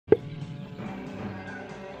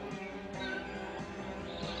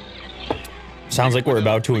Sounds like we're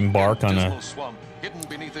about to embark on a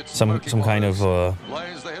some kind of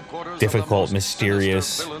difficult,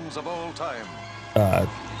 mysterious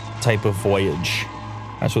type of voyage.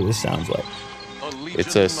 That's what this sounds like.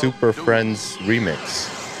 It's a Super Friends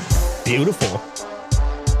remix. Beautiful.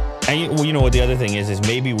 And well, you know what the other thing is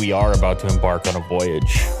maybe we are about to embark on a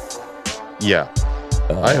voyage. Yeah,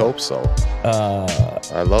 I hope so.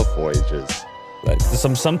 I love voyages.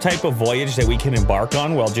 Some type of voyage that we can embark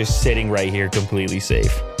on while just sitting right here completely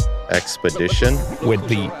safe. Expedition with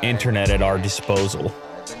the internet at our disposal.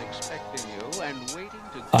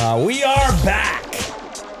 We are back.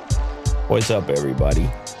 What's up, everybody?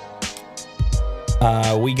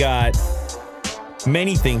 We got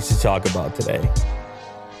many things to talk about today,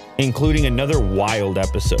 including another wild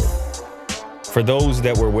episode. For those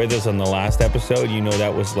that were with us on the last episode, you know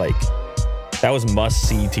that was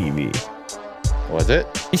must-see TV. Was it?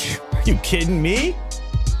 Are you kidding me?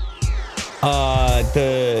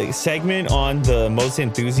 The segment on the most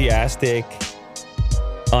enthusiastic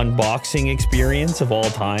unboxing experience of all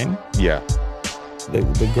time. Yeah.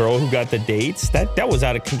 The girl who got the dates, that was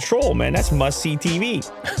out of control, man. That's must-see TV.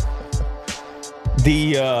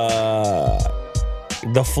 The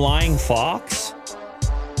flying fox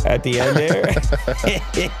at the end there.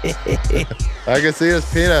 I can see his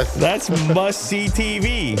penis. That's must-see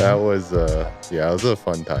TV. That was yeah, it was a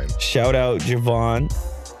fun time. Shout out Javon.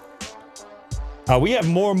 We have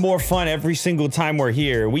more and more fun every single time we're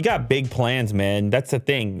here. We got big plans, man. That's the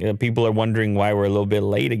thing. People are wondering why we're a little bit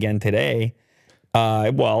late again today.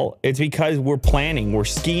 Well, it's because we're planning. We're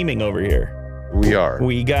scheming over here. We are.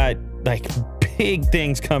 We got like big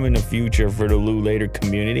things coming in the future for the Lou Later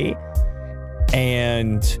community.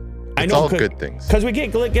 And I know all good things. Because we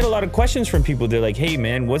get a lot of questions from people. They're like, hey,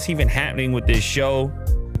 man, what's even happening with this show?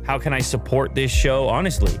 How can I support this show?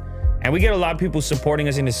 Honestly. And we get a lot of people supporting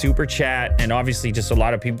us in the super chat, and obviously just a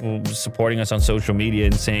lot of people supporting us on social media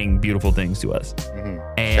and saying beautiful things to us.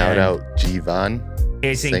 And shout out Jivan.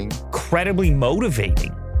 It's incredibly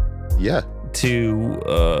motivating. Yeah.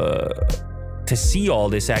 To see all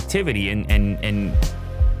this activity and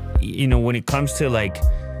you know, when it comes to like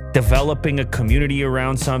developing a community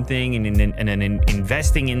around something and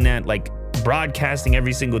investing in that, like broadcasting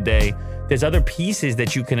every single day, there's other pieces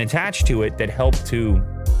that you can attach to it that help to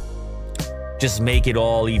just make it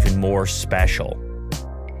all even more special.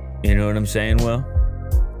 You know what I'm saying, Will?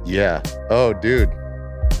 Yeah. Oh, dude.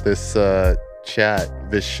 This chat,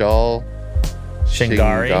 Vishal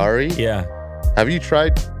Shingari. Yeah. Have you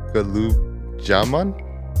tried Gulab Jamun?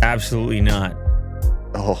 Absolutely not.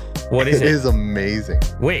 Oh, what is it? It is amazing.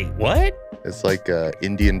 Wait, what? It's like a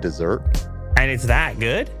Indian dessert. And it's that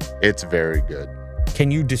good? It's very good.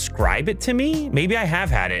 Can you describe it to me? Maybe I have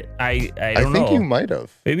had it. I don't know. I think you might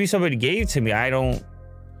have. Maybe somebody gave it to me. I don't.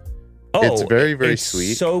 Oh, it's very, very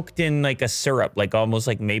sweet. Soaked in like a syrup, like almost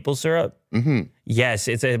like maple syrup. Mm-hmm. Yes,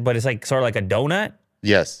 but it's like sort of like a donut.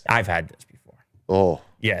 Yes. I've had this before. Oh.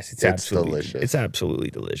 Yes, it's absolutely delicious. It's absolutely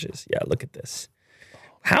delicious. Yeah, look at this.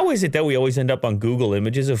 How is it that we always end up on Google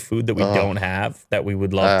images of food that we don't have that we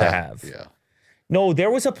would love to have? Yeah. No,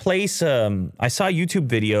 there was a place. I saw a YouTube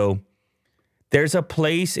video. There's a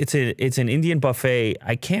place. It's an Indian buffet.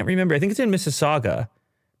 I can't remember. I think it's in Mississauga,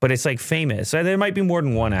 but it's like famous. So there might be more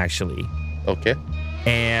than one actually. Okay.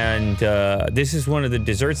 And this is one of the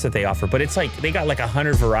desserts that they offer. But it's like they got like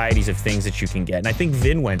 100 varieties of things that you can get. And I think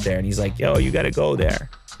Vin went there and he's like, yo, you got to go there.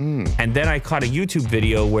 And then I caught a YouTube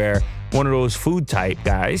video where one of those food type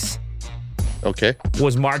guys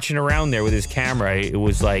was marching around there with his camera. It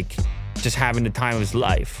was like just having the time of his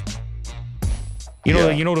life. You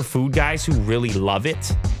know the food guys who really love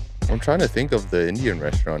it? I'm trying to think of the Indian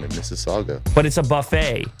restaurant in Mississauga. But it's a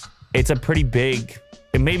buffet. It's a pretty big.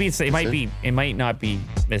 It might not be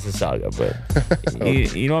Mississauga, but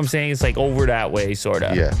you know what I'm saying? It's like over that way, sort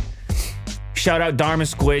of. Yeah. Shout out Dharma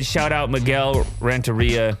Squid. Shout out Miguel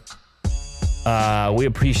Renteria. We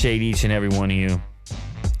appreciate each and every one of you.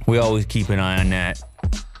 We always keep an eye on that.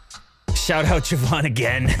 Shout out Javon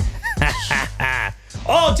again.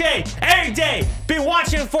 All day, every day, been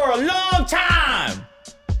watching for a long time.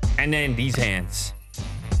 And then these hands,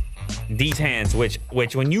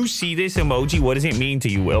 which when you see this emoji, what does it mean to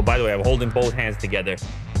you, Will? By the way, I'm holding both hands together.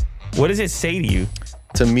 What does it say to you?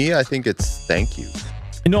 To me, I think it's thank you.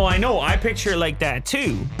 No, I know. I picture it like that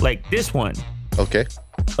too, like this one. Okay.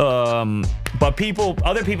 But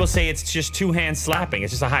other people say it's just two hands slapping.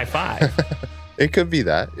 It's just a high five. It could be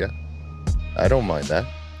that, yeah. I don't mind that.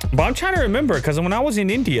 But I'm trying to remember because when I was in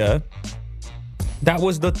India, that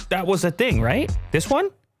was a thing, right? This one?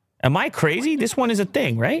 Am I crazy? This one is a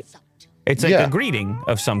thing, right? It's like a greeting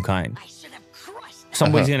of some kind.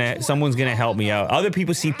 someone's gonna help me out. Other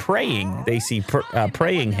people see praying. They see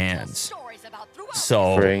praying hands.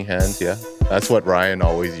 So Praying hands, yeah. That's what Ryan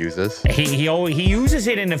always uses. he uses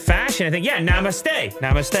it in a fashion. I think, yeah, namaste.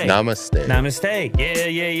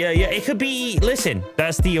 Yeah. It could be. Listen,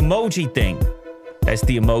 that's the emoji thing.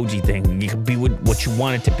 It could be what you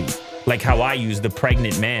want it to be. Like how I use the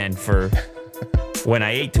pregnant man for when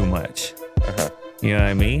I ate too much. You know what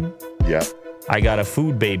I mean? Yeah. I got a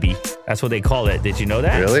food baby. That's what they call it. Did you know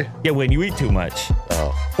that? Really? Yeah, when you eat too much.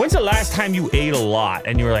 Oh. When's the last time you ate a lot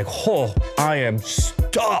and you were like, oh, I am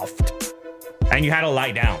stuffed, and you had to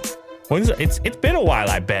lie down? It's been a while,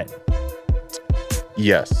 I bet.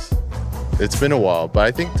 Yes. It's been a while, but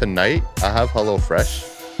I think tonight I have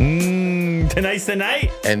HelloFresh. Tonight's the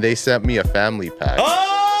night? And they sent me a family pack. Oh!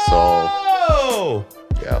 So,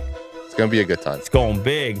 yeah. It's going to be a good time. It's going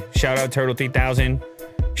big. Shout out Turtle 3000.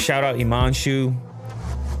 Shout out Imanshu.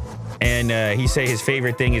 And he say his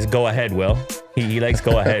favorite thing is go ahead, Will. He likes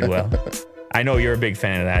go ahead, Will. I know you're a big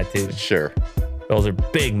fan of that, too. Sure. Those are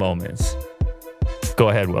big moments. Go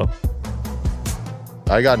ahead, Will.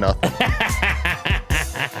 I got nothing.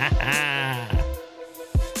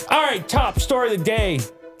 All right, top story of the day.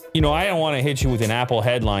 You know, I don't want to hit you with an Apple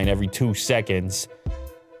headline every 2 seconds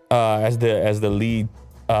as the lead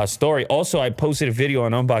story. Also, I posted a video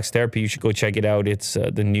on Unbox Therapy. You should go check it out. It's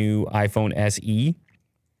the new iPhone SE.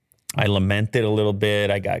 I lamented a little bit.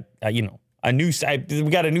 I got, a new set. We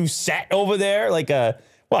got a new set over there.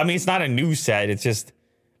 It's not a new set. It's just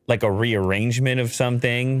like a rearrangement of some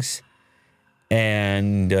things.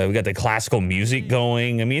 And we got the classical music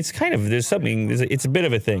going. I mean, it's kind of, it's a bit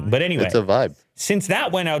of a thing. But anyway. It's a vibe. Since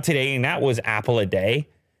that went out today, and that was Apple a day,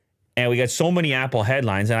 and we got so many Apple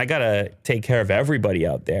headlines, and I got to take care of everybody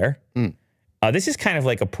out there. This is kind of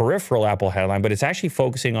like a peripheral Apple headline, but it's actually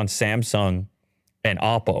focusing on Samsung and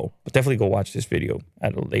Oppo. But definitely go watch this video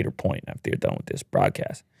at a later point after you're done with this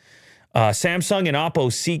broadcast. Samsung and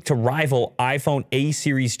Oppo seek to rival iPhone A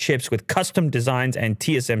series chips with custom designs and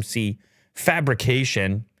TSMC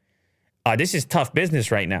fabrication. This is tough business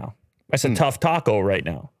right now. That's a tough taco right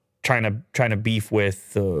now. Trying to beef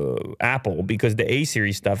with Apple because the A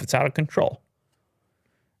series stuff, it's out of control.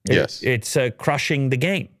 It's crushing the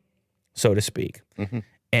game, so to speak.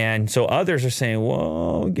 And so others are saying,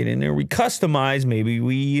 "Well, get in there, we customize. Maybe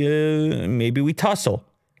we tussle."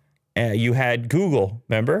 You had Google,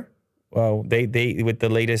 remember? Well, they with the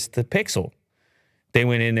latest Pixel, they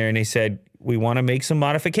went in there and they said, "We want to make some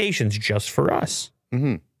modifications just for us,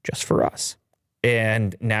 just for us."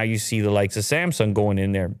 And now you see the likes of Samsung going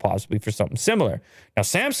in there possibly for something similar. Now,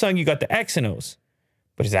 Samsung, you got the Exynos,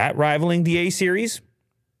 but is that rivaling the A series?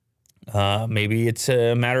 Maybe it's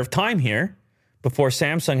a matter of time here before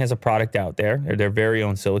Samsung has a product out there, or their very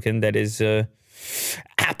own silicon that is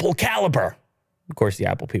Apple caliber. Of course, the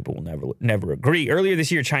Apple people will never agree. Earlier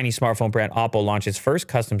this year, Chinese smartphone brand Oppo launched its first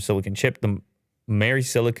custom silicon chip, the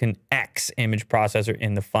Silicon X image processor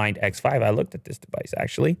in the Find X5. I looked at this device,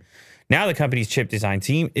 actually. Now the company's chip design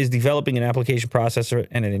team is developing an application processor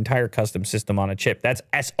and an entire custom system on a chip. That's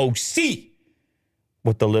SoC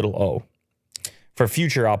with the little O. For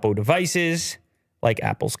future Oppo devices, like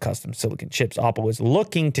Apple's custom silicon chips, Oppo is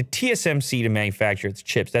looking to TSMC to manufacture its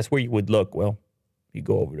chips. That's where you would look. Well, you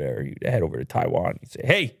go over there, you head over to Taiwan, you say,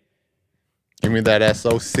 "Hey, give me that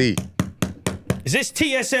SoC. Is this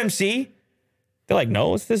TSMC?" They're like,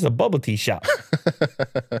 "No, this is a bubble tea shop."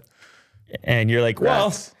 And you're like, "Well,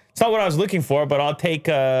 it's not what I was looking for, but I'll take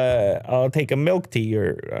a milk tea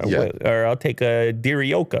or I'll take a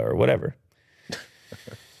Dirioka or whatever."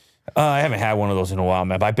 I haven't had one of those in a while,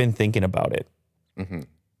 man. But I've been thinking about it.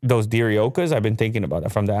 Those Diriokas, I've been thinking about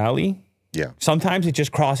that from the alley. Yeah. Sometimes it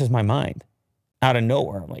just crosses my mind out of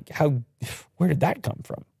nowhere. I'm like, where did that come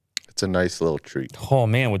from? It's a nice little treat. Oh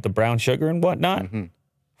man, with the brown sugar and whatnot.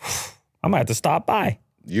 I might have to stop by.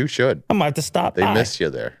 You should. I might have to stop by. They miss you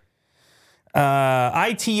there.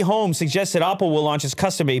 IT Home suggests that Apple will launch its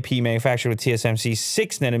custom AP manufactured with TSMC's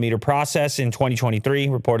 6nm process in 2023,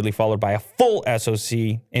 reportedly followed by a full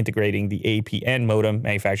SoC integrating the APN modem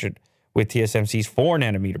manufactured with TSMC's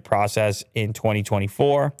 4nm process in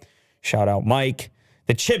 2024. Shout out Mike.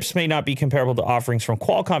 The chips may not be comparable to offerings from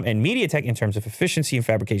Qualcomm and MediaTek in terms of efficiency and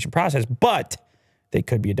fabrication process, but they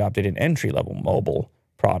could be adopted in entry-level mobile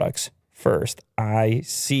products first. I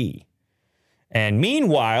see. And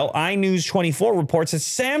meanwhile, iNews24 reports that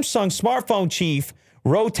Samsung smartphone chief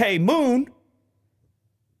Rote Moon.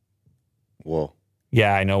 Whoa.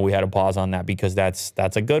 Yeah, I know we had a pause on that because that's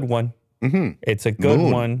a good one. It's a good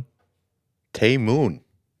one. Tay Moon.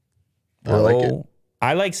 I like it.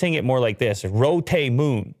 I like saying it more like this. Rote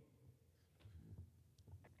Moon.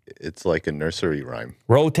 It's like a nursery rhyme.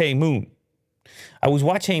 Rote Moon. I was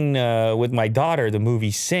watching with my daughter the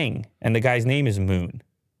movie Sing, and the guy's name is Moon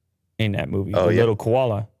in that movie. The little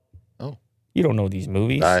koala. Oh. You don't know these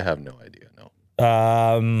movies. I have no idea, no.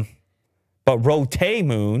 But Rote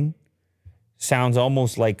Moon sounds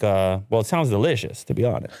almost like, well, it sounds delicious, to be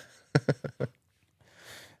honest.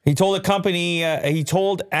 He told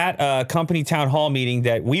at a company town hall meeting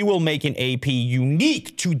that we will make an AP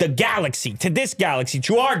unique to the galaxy, to this galaxy,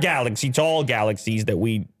 to our galaxy, to all galaxies that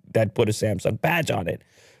put a Samsung badge on it.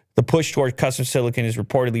 The push toward custom silicon is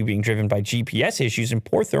reportedly being driven by GPS issues and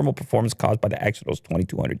poor thermal performance caused by the Exynos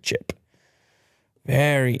 2200 chip.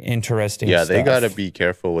 Very interesting stuff. They got to be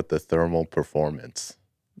careful with the thermal performance.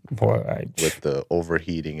 Boy, with the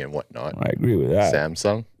overheating and whatnot. I agree with that.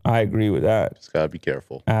 Samsung. I agree with that. Just got to be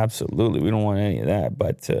careful. Absolutely. We don't want any of that.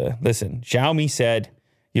 But listen, Xiaomi said,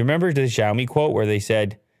 you remember the Xiaomi quote where they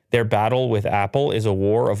said their battle with Apple is a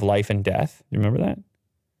war of life and death? You remember that?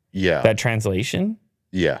 Yeah. That translation?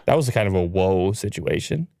 Yeah. That was kind of a whoa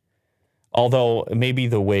situation. Although maybe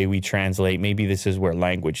the way we translate, maybe this is where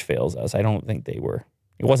language fails us. I don't think it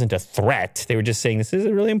wasn't a threat. They were just saying this is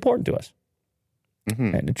really important to us.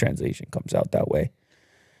 Mm-hmm. And the translation comes out that way.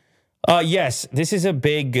 Yes, this is a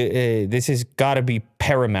big, this has got to be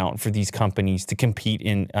paramount for these companies to compete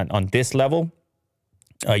on this level.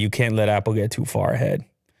 You can't let Apple get too far ahead.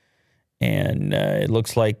 And it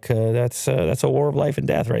looks like that's a war of life and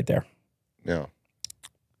death right there. Yeah.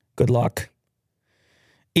 Good luck.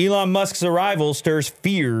 Elon Musk's arrival stirs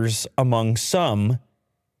fears among some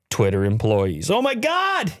Twitter employees. Oh my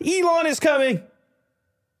God, Elon is coming.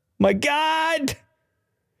 My God.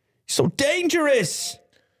 So dangerous.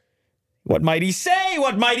 What might he say?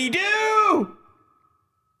 What might he do?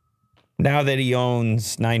 Now that he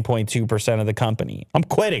owns 9.2% of the company, I'm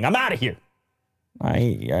quitting. I'm out of here. I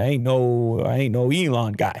ain't no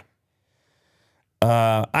Elon guy.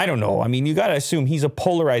 I don't know. I mean, you got to assume he's a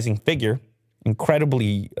polarizing figure,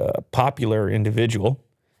 incredibly popular individual.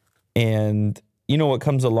 And you know what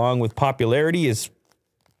comes along with popularity is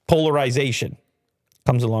polarization.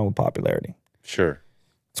 Comes along with popularity. Sure.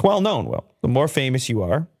 It's well known. Well, the more famous you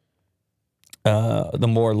are, the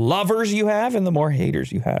more lovers you have and the more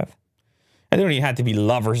haters you have. And they don't even have to be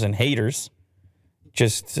lovers and haters.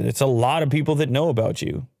 Just, it's a lot of people that know about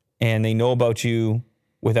you. And they know about you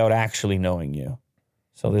without actually knowing you.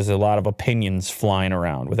 So there's a lot of opinions flying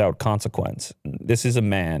around without consequence. This is a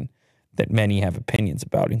man that many have opinions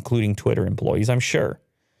about, including Twitter employees, I'm sure.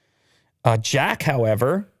 Jack,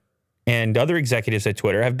 however, and other executives at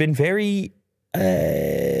Twitter have been very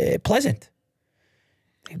pleasant.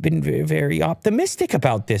 They've been very, very optimistic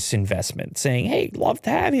about this investment, saying, hey, love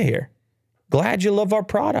to have you here. Glad you love our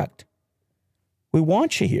product. We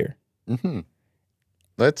want you here. Mm-hmm.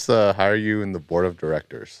 Let's hire you in the board of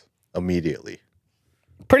directors immediately.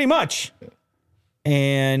 Pretty much.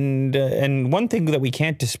 And one thing that we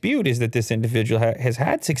can't dispute is that this individual has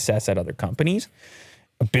had success at other companies,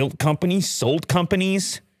 built companies, sold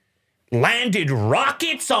companies, landed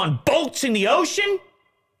rockets on boats in the ocean.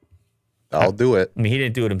 I'll do it. I mean, he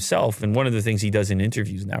didn't do it himself. And one of the things he does in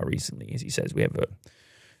interviews now recently is he says, we have a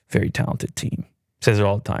very talented team. Says it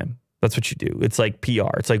all the time. That's what you do. It's like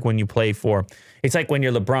PR. It's like when you play for, it's like when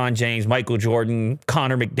you're LeBron James, Michael Jordan,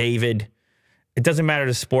 Connor McDavid. It doesn't matter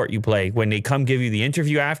the sport you play. When they come give you the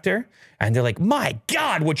interview after, and they're like, my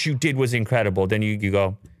God, what you did was incredible. Then you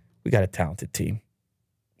go, we got a talented team.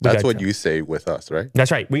 That's what you say with us, right? That's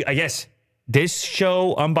right. Yes, this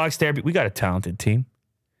show, Unbox Therapy, we got a talented team.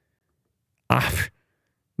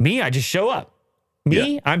 Me, I just show up.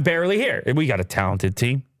 I'm barely here. We got a talented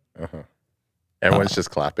team. Uh-huh. Everyone's just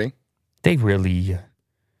clapping. They really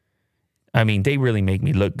make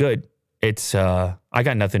me look good. It's, I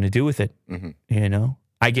got nothing to do with it. Mm-hmm. You know,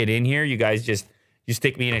 I get in here, you guys you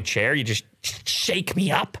stick me in a chair, you just shake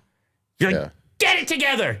me up. You're like, get it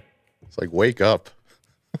together. It's like, wake up.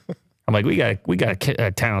 I'm like, we got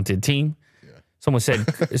a talented team. Yeah. Someone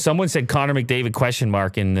said Connor McDavid question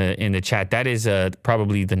mark in the chat. That is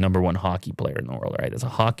probably the #1 hockey player in the world, right? That's a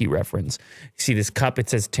hockey reference. You see this cup, it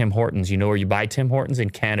says Tim Hortons. You know where you buy Tim Hortons? In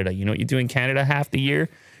Canada. You know what you do in Canada half the year?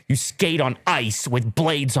 You skate on ice with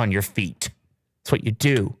blades on your feet. That's what you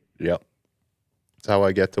do. Yep. That's how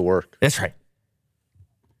I get to work. That's right.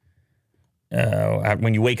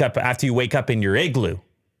 When you wake up, after you wake up in your igloo.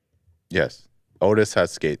 Yes. Otis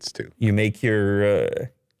has skates too. You make your,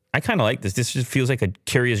 I kind of like this. This just feels like a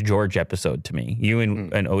Curious George episode to me. You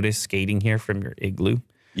and Otis skating here from your igloo.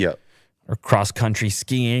 Yep. Or cross-country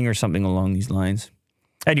skiing or something along these lines.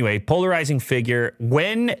 Anyway, polarizing figure.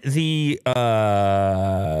 When the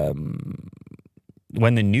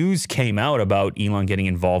when the news came out about Elon getting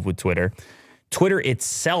involved with Twitter, Twitter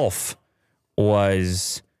itself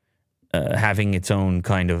was having its own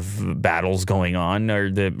kind of battles going on,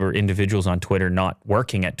 or individuals on Twitter not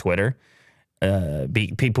working at Twitter.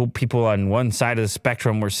 People on one side of the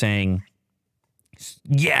spectrum were saying,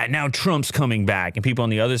 yeah, now Trump's coming back. And people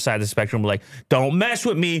on the other side of the spectrum were like, don't mess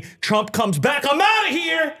with me. Trump comes back. I'm out of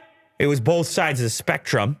here. It was both sides of the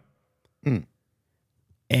spectrum.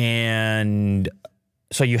 And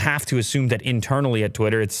so you have to assume that internally at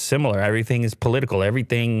Twitter, it's similar. Everything is political.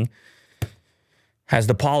 Everything has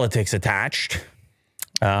the politics attached.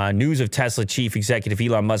 News of Tesla chief executive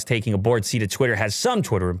Elon Musk taking a board seat at Twitter has some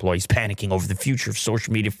Twitter employees panicking over the future of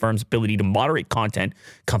social media firms' ability to moderate content,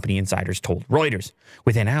 company insiders told Reuters.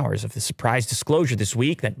 Within hours of the surprise disclosure this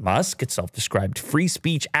week that Musk, a self-described free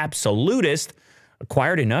speech absolutist,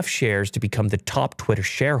 acquired enough shares to become the top Twitter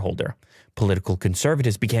shareholder, political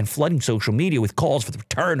conservatives began flooding social media with calls for the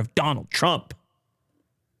return of Donald Trump.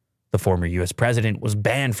 The former U.S. president was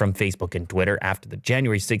banned from Facebook and Twitter after the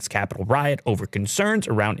January 6th Capitol riot over concerns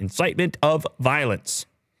around incitement of violence.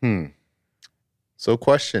 So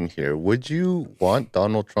question here. Would you want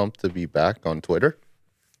Donald Trump to be back on Twitter?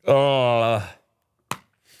 Here's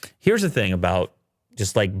the thing about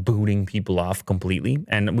just like booting people off completely.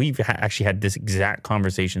 And we've actually had this exact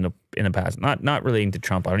conversation in the past, not relating to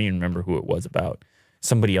Trump. I don't even remember who it was about.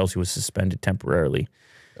 Somebody else who was suspended temporarily.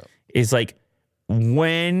 Yeah. Is like,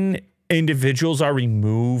 when individuals are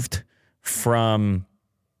removed from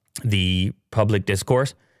the public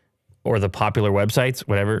discourse or the popular websites,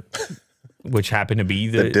 whatever, which happen to be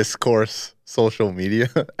the discourse social media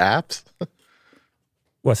apps.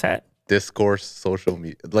 What's that? Discourse social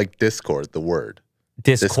media, like Discord, the word.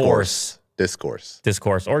 Discourse. Discourse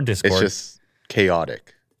or Discord. It's just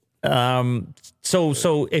chaotic.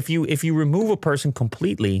 So if you remove a person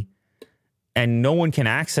completely and no one can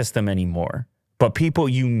access them anymore, but people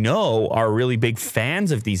you know are really big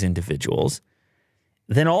fans of these individuals,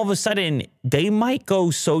 then all of a sudden they might go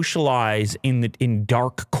socialize in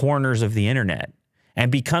dark corners of the internet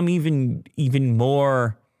and become even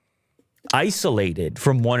more isolated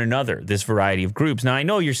from one another, this variety of groups. Now, I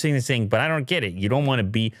know you're saying this thing, but I don't get it. You don't want to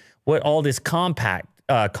be all this compact,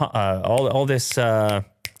 all this, how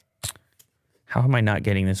am I not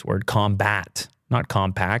getting this word? Combat, not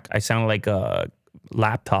compact. I sound like a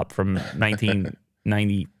laptop from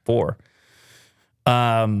 1994.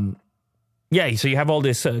 Yeah, so you have all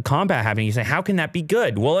this combat happening. You say, how can that be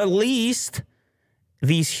good? Well, at least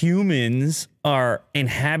these humans are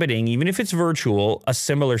inhabiting, even if it's virtual, a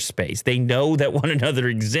similar space. They know that one another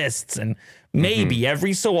exists, and maybe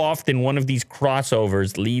every so often one of these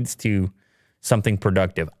crossovers leads to something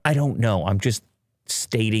productive. I don't know. I'm just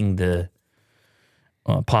stating the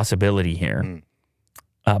possibility here.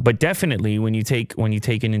 But definitely, when you take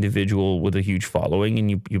an individual with a huge following and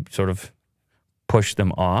you sort of push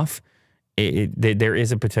them off, there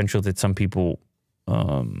is a potential that some people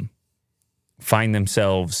find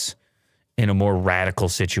themselves in a more radical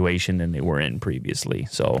situation than they were in previously.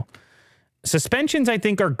 So suspensions, I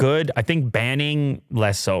think, are good. I think banning,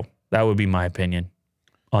 less so. That would be my opinion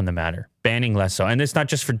on the matter. Banning, less so. And it's not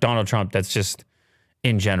just for Donald Trump. That's just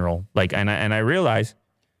in general. Like, and I realize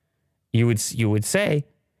you would say,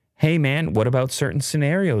 hey, man, what about certain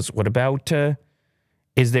scenarios? What about,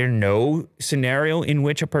 is there no scenario in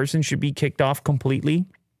which a person should be kicked off completely?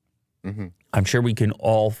 I'm sure we can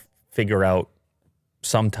all figure out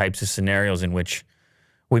some types of scenarios in which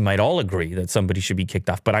we might all agree that somebody should be kicked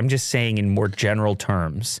off. But I'm just saying in more general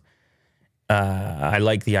terms, I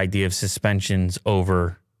like the idea of suspensions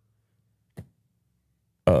over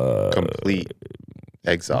complete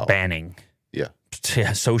exile. Banning. Yeah.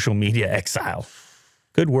 Yeah, social media exile.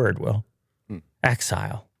 Good word, Will.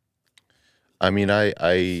 Exile. I mean,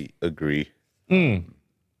 I agree.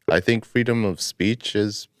 I think freedom of speech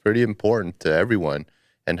is pretty important to everyone,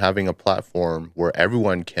 and having a platform where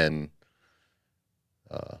everyone can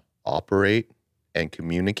operate and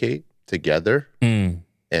communicate together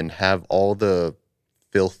and have all the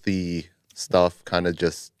filthy stuff kind of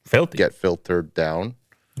just get filtered down.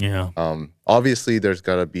 Yeah. Obviously, there's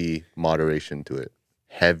got to be moderation to it.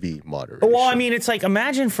 Heavy moderation. Well, I mean, it's like,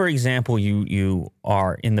 imagine, for example, you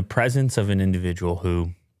are in the presence of an individual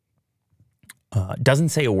who doesn't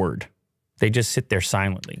say a word. They just sit there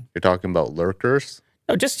silently. You're talking about lurkers?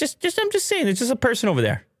 No, just I'm just saying, it's just a person over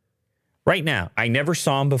there. Right now. I never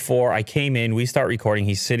saw him before. I came in, we start recording.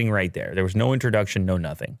 He's sitting right there. There was no introduction, no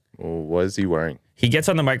nothing. Well, what is he wearing? He gets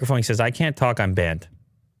on the microphone. He says, I can't talk, I'm banned.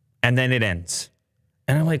 And then it ends.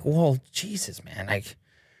 And I'm like, well, Jesus, man.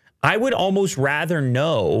 I would almost rather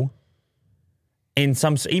know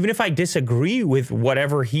even if I disagree with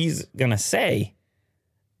whatever he's going to say,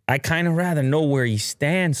 I kind of rather know where he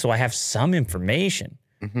stands so I have some information.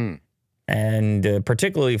 Mm-hmm. And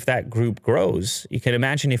particularly if that group grows, you can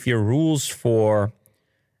imagine if your rules for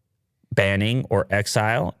banning or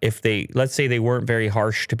exile, if let's say they weren't very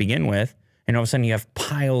harsh to begin with, and all of a sudden you have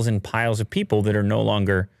piles and piles of people that are no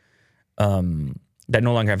longer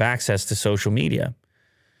have access to social media,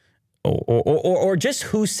 or just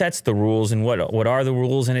who sets the rules and what are the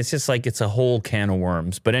rules, and it's just like it's a whole can of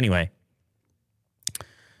worms. But anyway,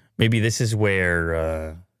 maybe this is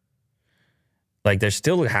where like there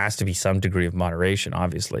still has to be some degree of moderation,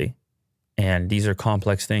 obviously, and these are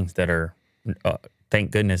complex things that are thank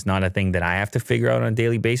goodness not a thing that I have to figure out on a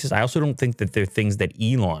daily basis. I also don't think that they're things that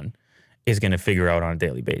Elon is going to figure out on a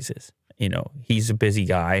daily basis. You know, he's a busy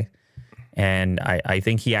guy, and I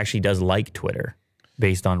think he actually does like Twitter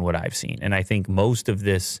based on what I've seen. And I think most of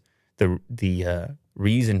this, the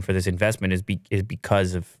reason for this investment is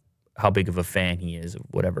because of how big of a fan he is of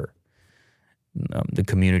whatever the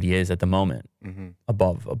community is at the moment,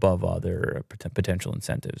 above other potential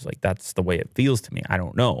incentives. Like, that's the way it feels to me. I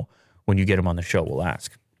don't know. When you get him on the show, we'll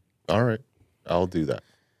ask. All right. I'll do that.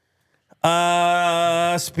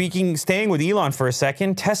 Staying with Elon for a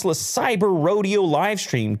second, Tesla's Cyber Rodeo live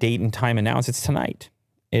stream date and time announced. It's tonight.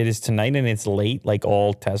 It is tonight, and it's late, like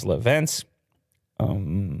all Tesla events.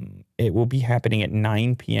 It will be happening at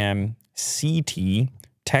 9 p.m. CT,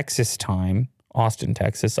 Texas time, Austin,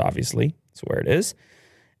 Texas, obviously. That's where it is.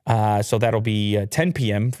 So that'll be 10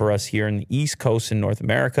 p.m. for us here in the East Coast in North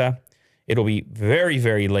America. It'll be very,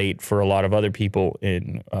 very late for a lot of other people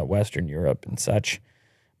in Western Europe and such.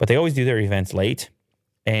 But they always do their events late.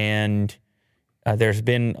 And there's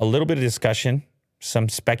been a little bit of discussion, some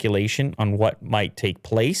speculation on what might take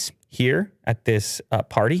place here at this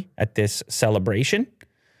party, at this celebration.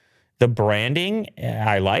 The branding,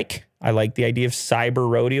 I like. I like the idea of cyber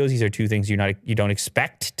rodeos. These are two things you don't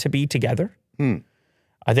expect to be together.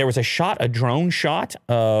 There was a drone shot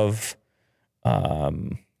of...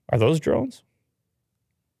 are those drones?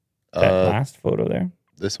 That last photo there?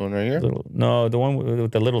 This one right here? No, the one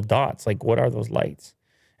with the little dots. Like, what are those lights?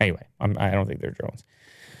 Anyway, I don't think they're drones.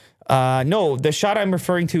 No, the shot I'm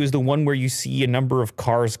referring to is the one where you see a number of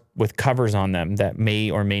cars with covers on them that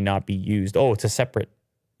may or may not be used. Oh, it's a separate...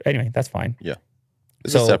 Anyway, that's fine. Yeah.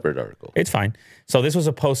 It's a separate article. It's fine. So this was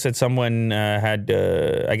a post that someone had...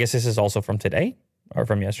 I guess this is also from today or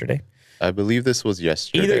from yesterday. I believe this was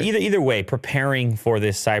yesterday. Either way, preparing for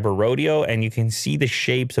this Cyber Rodeo, and you can see the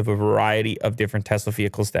shapes of a variety of different Tesla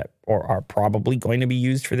vehicles that are probably going to be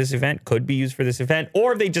used for this event, could be used for this event,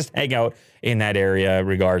 or they just hang out in that area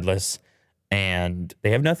regardless, and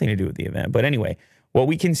they have nothing to do with the event. But anyway, what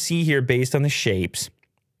we can see here based on the shapes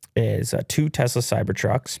is two Tesla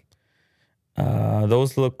Cybertrucks.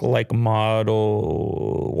 Those look like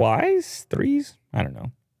Model Ys, 3s? I don't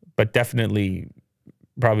know. But definitely...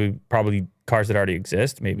 Probably cars that already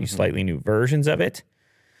exist, maybe slightly new versions of it.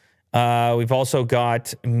 We've also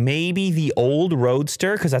got maybe the old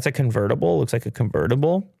Roadster, because that's a convertible. Looks like a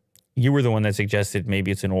convertible. You were the one that suggested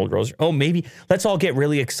maybe it's an old Roadster. Oh, maybe let's all get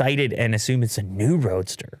really excited and assume it's a new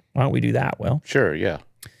Roadster. Why don't we do that, Will? Sure, yeah.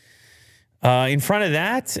 In front of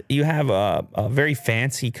that, you have a very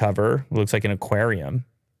fancy cover. Looks like an aquarium.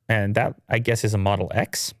 And that, I guess, is a Model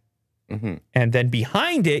X. And then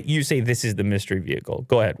behind it, you say this is the mystery vehicle.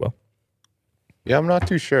 Go ahead, Will. Yeah, I'm not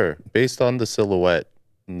too sure. Based on the silhouette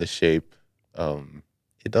and the shape,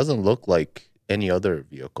 it doesn't look like any other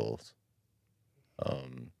vehicles.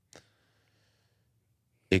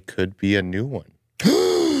 It could be a new one.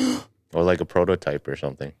 Or like a prototype or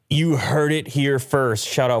something. You heard it here first.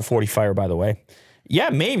 Shout out 40 Fire, by the way. Yeah,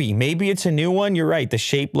 maybe. Maybe it's a new one. You're right. The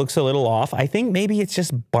shape looks a little off. I think maybe it's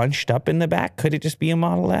just bunched up in the back. Could it just be a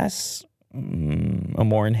Model S? A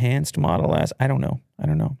more enhanced Model S? I don't know.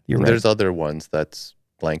 You're right. There's other ones that's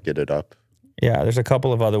blanketed up. Yeah, there's a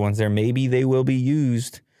couple of other ones there. Maybe they will be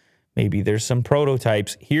used. Maybe there's some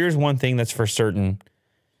prototypes. Here's one thing that's for certain.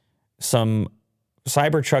 Some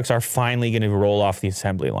Cybertrucks are finally going to roll off the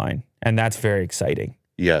assembly line, and that's very exciting.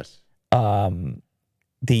 Yes.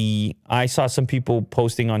 I saw some people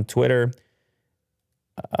posting on Twitter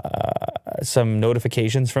some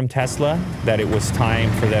notifications from Tesla that it was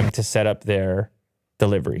time for them to set up their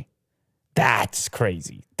delivery. That's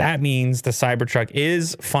crazy. That means the Cybertruck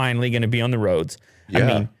is finally going to be on the roads. Yeah. I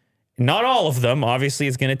mean, not all of them. Obviously,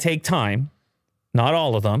 it's going to take time. Not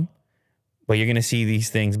all of them. But you're going to see these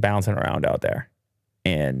things bouncing around out there.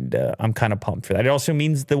 And I'm kind of pumped for that. It also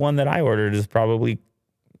means the one that I ordered is probably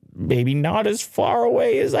maybe not as far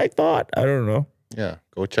away as I thought. I don't know. Yeah,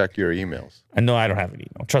 go check your emails. No, I don't have an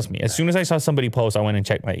email. Trust me. As soon as I saw somebody post, I went and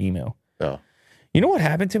checked my email. Oh. You know what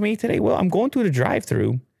happened to me today? Well, I'm going through the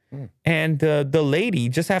drive-thru, and the lady,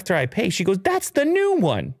 just after I pay, she goes, "That's the new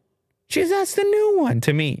one." She goes, "That's the new one,"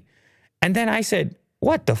 to me. And then I said,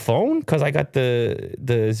 "What, the phone?" Because I got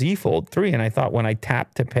the Z Fold 3, and I thought when I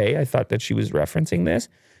tapped to pay, I thought that she was referencing this.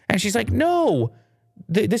 And she's like, "No,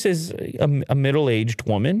 this is a middle-aged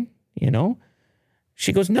woman, you know?"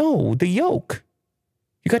 She goes, "No, the yoke.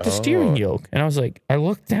 You got the steering yoke." And I was like, I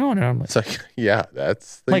looked down and I'm like, it's like, yeah,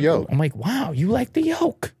 that's the yoke. I'm like, wow, you like the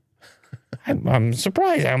yoke. I'm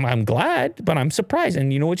surprised. I'm glad, but I'm surprised.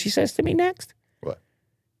 And you know what she says to me next? What?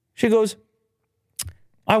 She goes,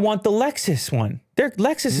 "I want the Lexus one.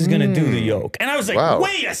 Lexus is going to do the yoke." And I was like, wow.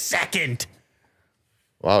 Wait a second.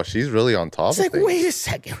 Wow, she's really on top of It's like, things. wait a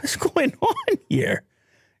second. What's going on here?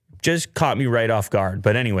 Just caught me right off guard.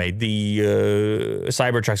 But anyway, the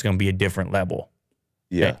Cybertruck's going to be a different level.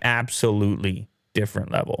 Yeah. An absolutely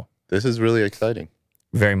different level. This is really exciting.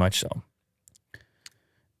 Very much so.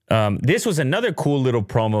 This was another cool little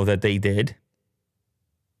promo that they did.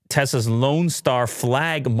 Tesla's Lone Star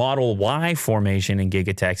Flag Model Y formation in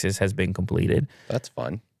Giga Texas has been completed. That's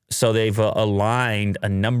fun. So they've aligned a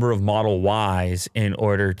number of Model Ys in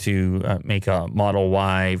order to make a Model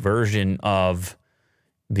Y version of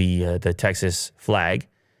the Texas flag.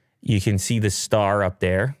 You can see the star up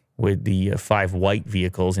there with the 5 white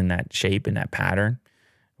vehicles in that shape, in that pattern.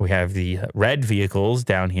 We have the red vehicles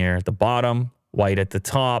down here at the bottom, white at the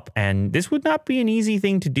top. And this would not be an easy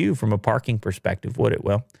thing to do from a parking perspective, would it,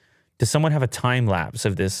 Will? Does someone have a time lapse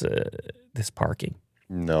of this parking?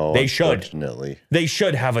 No, they should. Unfortunately. They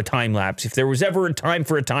should have a time lapse if there was ever a time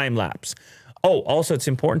for a time lapse. Oh, also, it's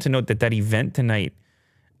important to note that event tonight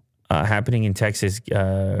happening in Texas,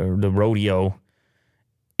 the rodeo,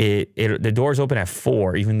 the doors open at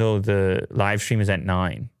 4, even though the live stream is at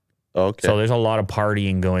 9. Okay. So there's a lot of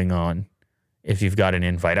partying going on. If you've got an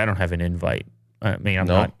invite, I don't have an invite. I mean,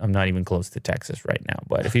 I'm not even close to Texas right now.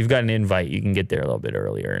 But if you've got an invite, you can get there a little bit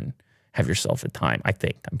earlier and have yourself a time.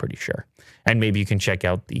 I'm pretty sure, and maybe you can check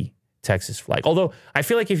out the Texas flag. Although I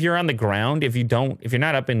feel like if you're on the ground, if you're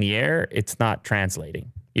not up in the air, it's not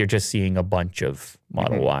translating. You're just seeing a bunch of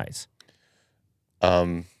Model Ys.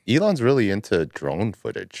 Elon's really into drone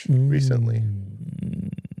footage recently.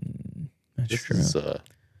 That's true.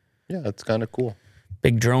 Yeah, it's kind of cool.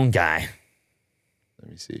 Big drone guy.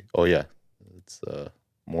 Let me see. Oh yeah, it's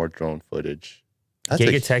more drone footage. That's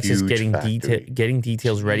Giga Texas getting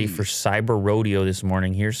details ready for Cyber Rodeo this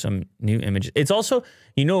morning. Here's some new images. It's also,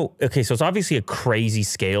 okay, so it's obviously a crazy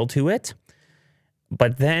scale to it,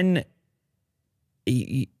 but then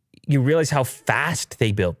you realize how fast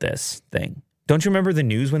they built this thing. Don't you remember the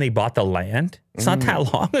news when they bought the land? It's not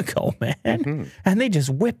that long ago, man. And they just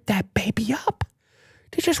whipped that baby up.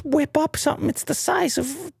 They just whip up something. It's the size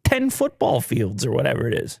of 10 football fields or whatever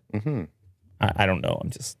it is. I don't know.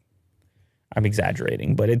 I'm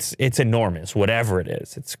exaggerating, but it's enormous, whatever it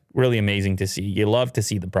is. It's really amazing to see. You love to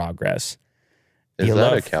see the progress. Is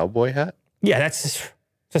that a cowboy hat? Yeah, it's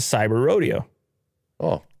a Cyber Rodeo.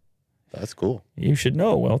 Oh, that's cool. You should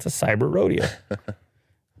know. Well, it's a Cyber Rodeo.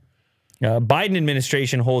 Biden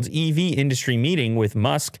administration holds EV industry meeting with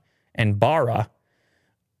Musk and Barra.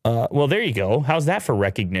 Well, there you go. How's that for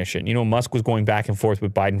recognition? Musk was going back and forth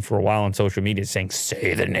with Biden for a while on social media saying,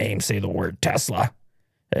 say the word Tesla.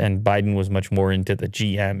 And Biden was much more into the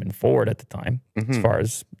GM and Ford at the time, as far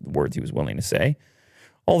as words he was willing to say.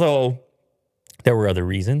 Although there were other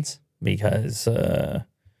reasons, because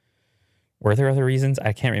were there other reasons?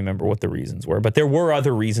 I can't remember what the reasons were, but there were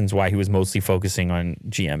other reasons why he was mostly focusing on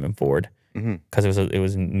GM and Ford, because it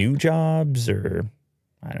was new jobs, or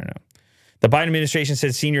I don't know. The Biden administration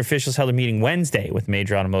said senior officials held a meeting Wednesday with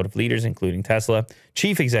major automotive leaders, including Tesla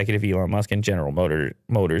Chief Executive Elon Musk and General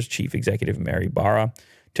Motors Chief Executive Mary Barra,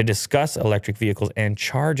 to discuss electric vehicles and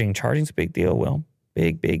charging. Charging's a big deal, Will.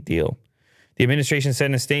 Big deal. The administration said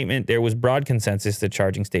in a statement there was broad consensus that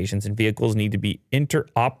charging stations and vehicles need to be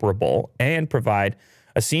interoperable and provide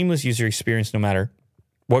a seamless user experience no matter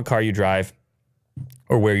what car you drive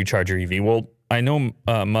or where you charge your EV. Well, I know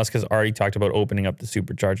Musk has already talked about opening up the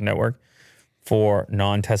supercharge network for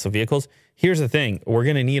non-Tesla vehicles. Here's the thing. We're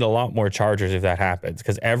going to need a lot more chargers if that happens,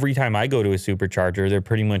 because every time I go to a supercharger, they're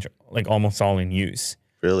pretty much like almost all in use.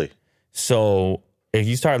 Really? So if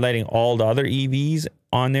you start letting all the other EVs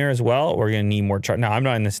on there as well, we're going to need more charge. Now, I'm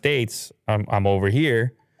not in the States. I'm over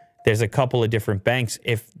here. There's a couple of different banks.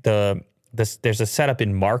 If there's a setup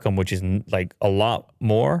in Markham, which is like a lot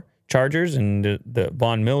more chargers, and the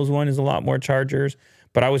Vaughan Mills one is a lot more chargers.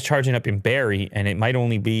 But I was charging up in Barrie, and it might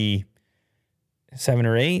only be 7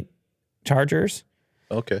 or 8 chargers.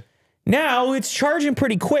 Okay. Now it's charging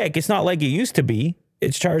pretty quick. It's not like it used to be.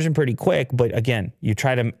 It's charging pretty quick. But again, you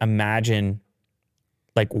try to imagine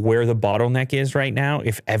like where the bottleneck is right now.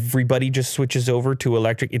 If everybody just switches over to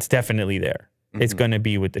electric, it's definitely there. It's going to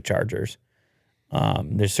be with the chargers.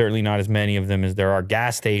 There's certainly not as many of them as there are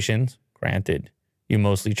gas stations. Granted, you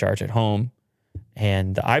mostly charge at home.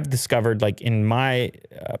 And I've discovered, like in my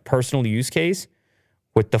personal use case,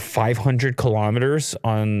 with the 500 kilometers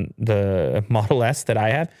on the Model S that I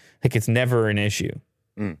have, like it's never an issue.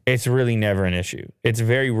 It's really never an issue. It's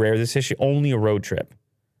very rare this issue. Only a road trip,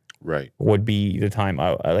 right, would be the time.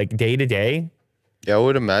 Like day to day. Yeah, I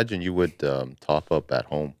would imagine you would top up at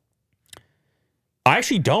home. I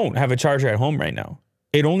actually don't have a charger at home right now.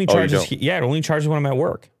 It only charges. Yeah, it only charges when I'm at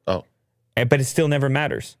work. Oh, but it still never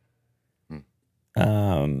matters.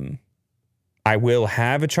 I will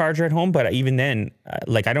have a charger at home, but even then,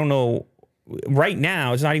 like I don't know. Right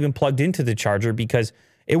now, it's not even plugged into the charger because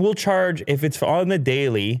it will charge if it's on the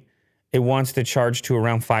daily. It wants to charge to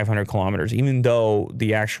around 500 kilometers, even though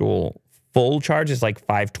the actual full charge is like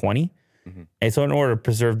 520. And so in order to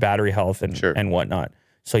preserve battery health and whatnot.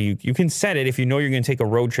 So you can set it if you know you're going to take a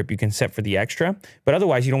road trip, you can set for the extra, but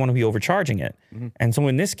otherwise you don't want to be overcharging it. And so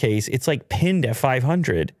in this case, it's like pinned at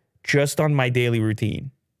 500 just on my daily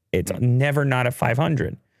routine. It's never not at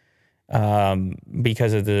 500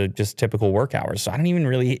 because of the just typical work hours. So I don't even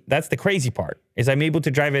really, that's the crazy part, is I'm able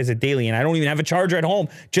to drive it as a daily and I don't even have a charger at home.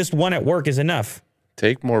 Just one at work is enough.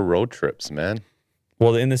 Take more road trips, man.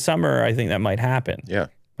 Well, in the summer, I think that might happen. Yeah.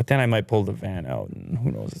 But then I might pull the van out and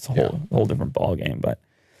who knows, it's a whole different ball game. But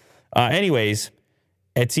anyways,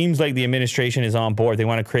 it seems like the administration is on board. They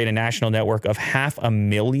want to create a national network of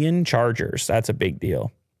 500,000 chargers. That's a big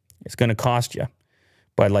deal. It's going to cost you.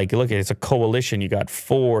 But like, look, it's a coalition. You got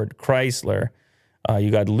Ford, Chrysler,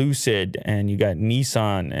 you got Lucid, and you got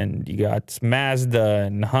Nissan, and you got Mazda,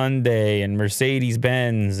 and Hyundai, and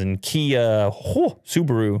Mercedes-Benz, and Kia,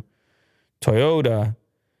 Subaru, Toyota.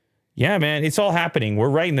 Yeah, man, it's all happening. We're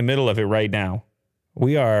right in the middle of it right now.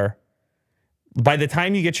 We are. By the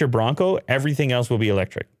time you get your Bronco, everything else will be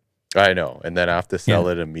electric. I know, and then I have to sell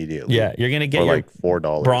it immediately. Yeah, you're gonna get for your like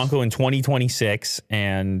 $4 Bronco in 2026,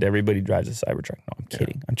 and everybody drives a Cybertruck. No, I'm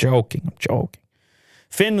kidding. I'm joking.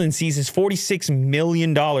 Finland seizes $46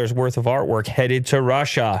 million worth of artwork headed to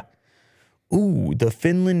Russia. Ooh, the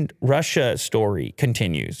Finland-Russia story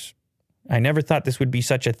continues. I never thought this would be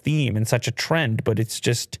such a theme and such a trend, but it's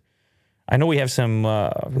just. I know we have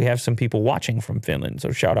some people watching from Finland,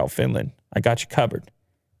 so shout out Finland. I got you covered.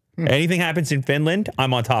 Anything happens in Finland,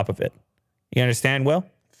 I'm on top of it. You understand, Will?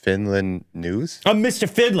 Finland news? I'm Mr.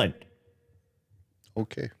 Finland.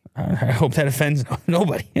 Okay. I hope that offends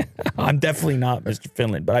nobody. I'm definitely not Mr.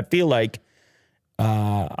 Finland, but I feel like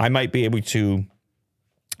I might be able to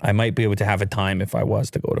have a time if I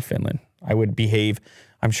was to go to Finland. I would behave.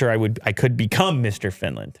 I'm sure I could become Mr.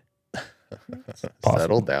 Finland.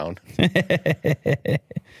 Settle down.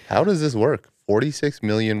 How does this work? 46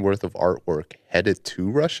 million worth of artwork headed to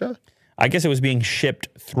Russia? I guess it was being shipped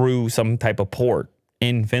through some type of port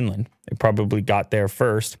in Finland. It probably got there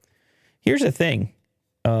first. Here's the thing.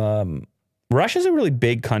 Russia's a really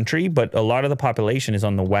big country, but a lot of the population is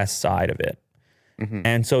on the west side of it.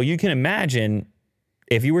 And so you can imagine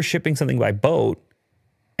if you were shipping something by boat,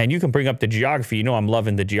 and you can bring up the geography. You know I'm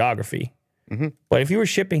loving the geography. But if you were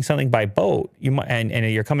shipping something by boat, you might,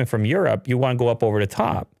 and you're coming from Europe, you want to go up over the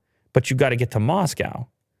top, but you got to get to Moscow.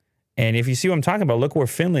 And if you see what I'm talking about, look where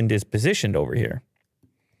Finland is positioned over here.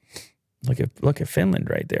 Look at Finland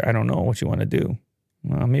right there. I don't know what you want to do.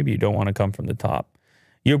 Well, maybe you don't want to come from the top.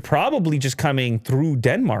 You're probably just coming through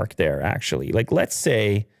Denmark there, actually. Like, let's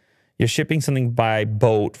say you're shipping something by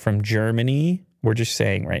boat from Germany, we're just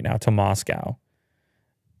saying right now, to Moscow.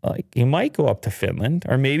 Like, you might go up to Finland,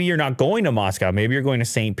 or maybe you're not going to Moscow. Maybe you're going to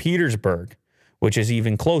St. Petersburg, which is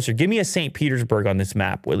even closer. Give me a St. Petersburg on this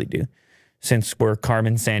map, Willie, do, since we're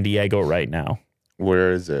Carmen San Diego right now.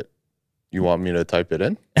 Where is it? You want me to type it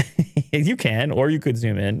in? You can, or you could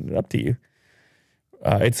zoom in. Up to you.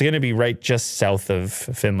 It's going to be right just south of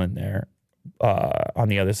Finland there, on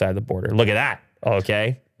the other side of the border. Look at that.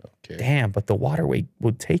 Okay. Damn, but the waterway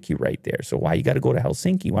will take you right there. So why you got to go to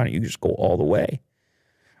Helsinki? Why don't you just go all the way?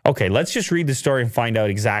 Okay, let's just read the story and find out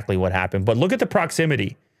exactly what happened. But look at the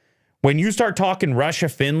proximity. When you start talking Russia,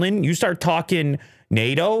 Finland, you start talking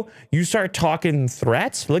NATO, you start talking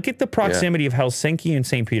threats. Look at the proximity of Helsinki and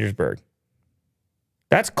St. Petersburg.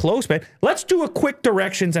 That's close, man. Let's do a quick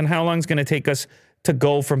directions on how long it's going to take us to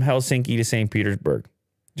go from Helsinki to St. Petersburg.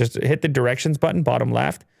 Just hit the directions button, bottom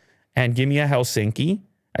left, and give me a Helsinki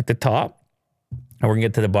at the top. And we're going to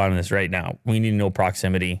get to the bottom of this right now. We need to know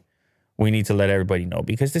proximity We need to let everybody know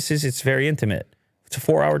because it's very intimate. It's a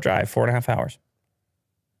 4-hour drive, 4.5 hours.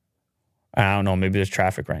 I don't know. Maybe there's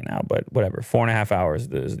traffic right now, but whatever. 4.5 hours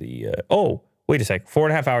is the... oh, wait a sec.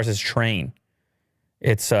 4.5 hours is train.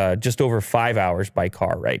 It's just over 5 hours by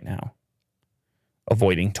car right now.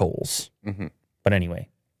 Avoiding tolls. But anyway.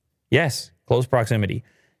 Yes, close proximity.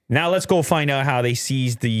 Now let's go find out how they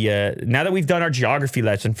seized the... now that we've done our geography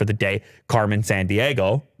lesson for the day, Carmen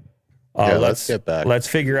Sandiego, let's get back. Let's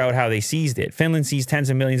figure out how they seized it. Finland seized tens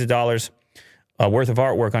of millions of dollars worth of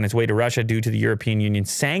artwork on its way to Russia due to the European Union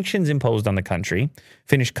sanctions imposed on the country.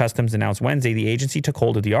 Finnish customs announced Wednesday the agency took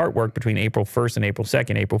hold of the artwork between April 1st and April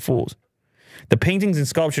 2nd, April Fools. The paintings and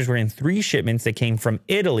sculptures were in 3 shipments that came from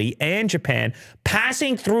Italy and Japan,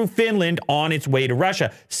 passing through Finland on its way to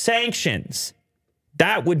Russia. Sanctions.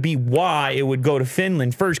 That would be why it would go to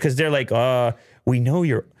Finland first, because they're like, we know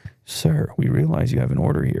you're... Sir, we realize you have an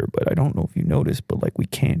order here, but I don't know if you noticed, but like we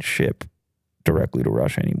can't ship directly to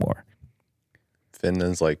Russia anymore.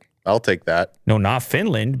 Finland's like, I'll take that. No, not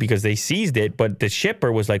Finland, because they seized it, but the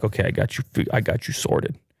shipper was like, okay, I got you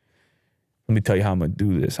sorted. Let me tell you how I'm going to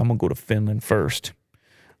do this. I'm going to go to Finland first.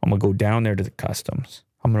 I'm going to go down there to the customs.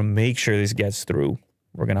 I'm going to make sure this gets through.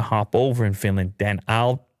 We're going to hop over in Finland. Then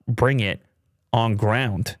I'll bring it on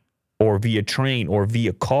ground or via train or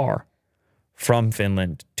via car from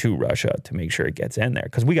Finland to Russia to make sure it gets in there.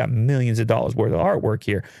 Because we got millions of dollars worth of artwork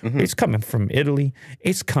here. It's coming from Italy.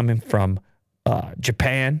 It's coming from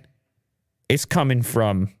Japan. It's coming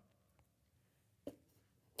from...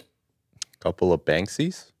 couple of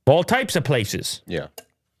Banksies. All types of places. Yeah.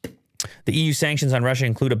 The EU sanctions on Russia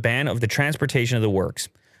include a ban of the transportation of the works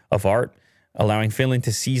of art, allowing Finland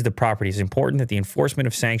to seize the property. It's important that the enforcement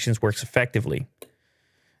of sanctions works effectively.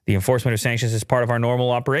 The enforcement of sanctions is part of our normal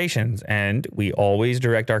operations, and we always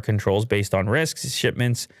direct our controls based on risks.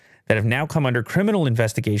 Shipments that have now come under criminal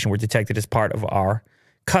investigation were detected as part of our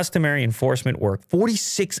customary enforcement work.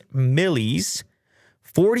 46 millis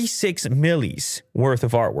worth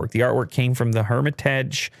of artwork. The artwork came from the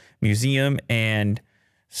Hermitage Museum and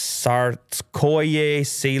Tsarskoye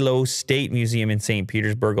Selo State Museum in St.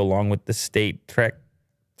 Petersburg, along with the State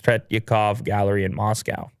Tretyakov Gallery in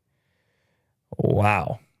Moscow.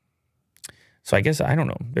 Wow. So I guess I don't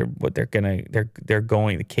know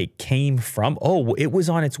the cake came from. Oh, it was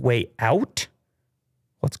on its way out.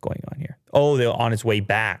 What's going on here? Oh, they're on its way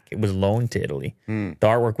back. It was loaned to Italy. The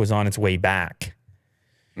artwork was on its way back.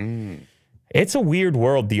 It's a weird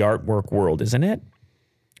world, the artwork world, isn't it?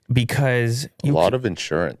 Because a lot of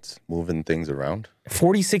insurance moving things around.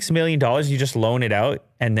 $46 million, you just loan it out,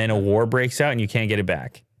 and then a war breaks out, and you can't get it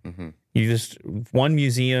back. You just one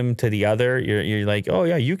museum to the other. You're like, oh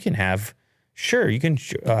yeah, you can have, sure, you can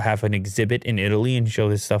have an exhibit in Italy and show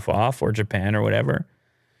this stuff off, or Japan or whatever,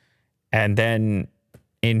 and then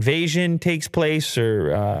invasion takes place or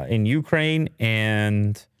in Ukraine,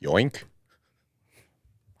 and yoink.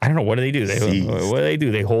 I don't know. What do they do? What do they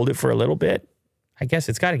do? They hold it for a little bit. I guess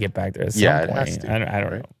it's got to get back there at some point. It has to. I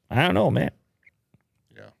don't know. I don't know, man.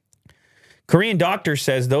 Yeah. Korean doctor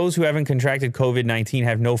says those who haven't contracted COVID-19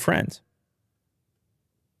 have no friends.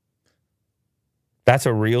 That's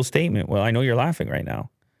a real statement. Well, I know you're laughing right now.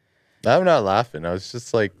 I'm not laughing. I was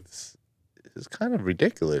just like, this is kind of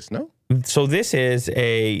ridiculous, no? So this is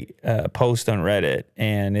a post on Reddit,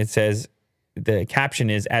 and it says, the caption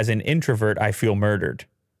is, as an introvert, I feel murdered.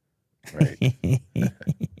 Right.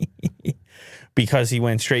 Because he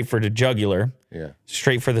went straight for the jugular,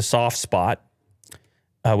 straight for the soft spot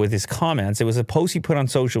with his comments. It was a post he put on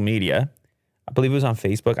social media. I believe it was on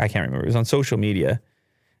Facebook. I can't remember. It was on social media.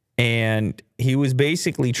 And he was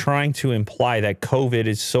basically trying to imply that COVID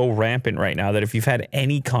is so rampant right now that if you've had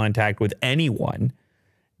any contact with anyone,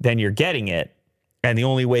 then you're getting it. And the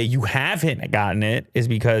only way you haven't gotten it is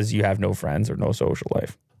because you have no friends or no social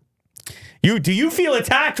life. Do you feel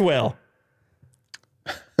attacked, Will?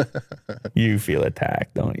 You feel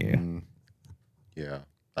attacked, don't you? Yeah.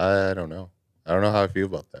 I don't know. I don't know how I feel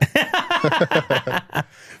about that.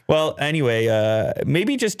 Well, anyway,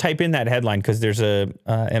 maybe just type in that headline because there's an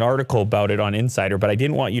article about it on Insider, but I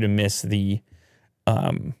didn't want you to miss the...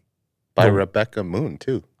 By Rebecca Moon,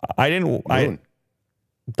 too.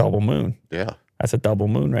 Double moon. Yeah. That's a double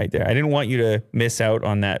moon right there. I didn't want you to miss out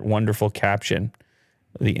on that wonderful caption,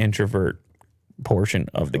 the introvert portion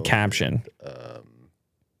of the caption.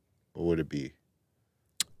 What would it be?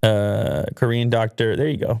 Korean doctor. There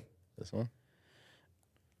you go. This one?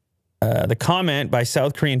 The comment by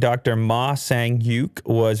South Korean doctor Ma Sang-yuk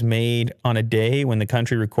was made on a day when the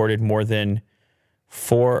country recorded more than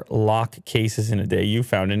 4 lock cases in a day. You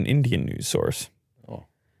found an Indian news source. Oh,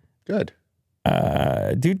 good.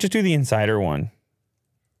 Just do the Insider one.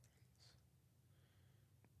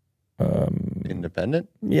 Independent?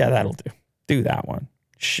 Yeah, that'll do. Do that one.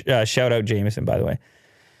 Shout out Jameson, by the way.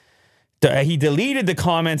 He deleted the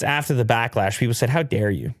comments after the backlash. People said, how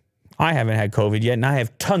dare you? I haven't had COVID yet, and I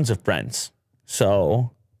have tons of friends.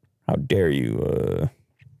 So how dare you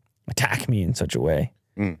attack me in such a way?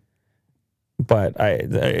 Mm. But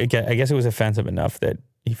I guess it was offensive enough that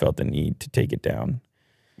he felt the need to take it down.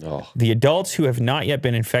 Oh. The adults who have not yet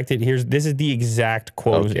been infected, this is the exact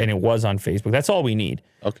quote, and it was on Facebook. That's all we need.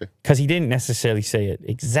 Okay. Because he didn't necessarily say it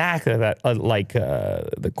exactly like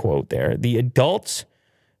the quote there. The adults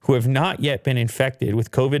who have not yet been infected with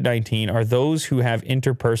COVID-19 are those who have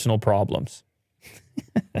interpersonal problems.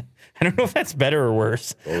 I don't know if that's better or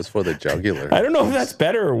worse. Those for the jugular. I don't know if that's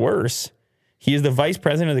better or worse. He is the vice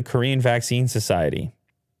president of the Korean Vaccine Society.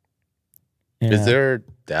 Yeah. Is there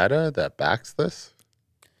data that backs this?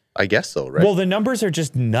 I guess so, right? Well, the numbers are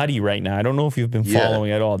just nutty right now. I don't know if you've been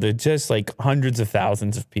following at all. They're just like hundreds of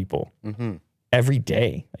thousands of people every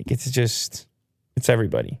day. Like it's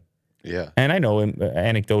everybody. Yeah. And I know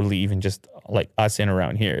anecdotally, even just like us in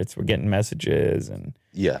around here, we're getting messages and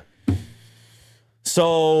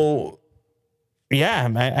so yeah,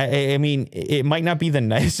 I mean, it might not be the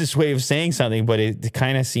nicest way of saying something, but it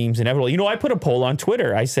kind of seems inevitable. You know, I put a poll on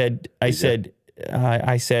Twitter. I said, have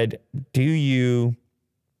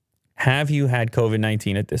you had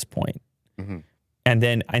COVID-19 at this point? And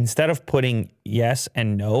then instead of putting yes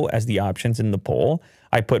and no as the options in the poll,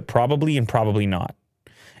 I put probably and probably not.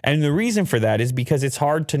 And the reason for that is because it's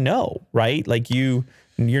hard to know, right? Like you're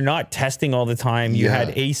not testing all the time. You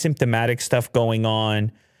had asymptomatic stuff going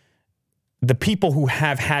on. The people who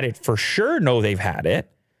have had it for sure know they've had it.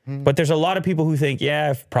 But there's a lot of people who think, yeah,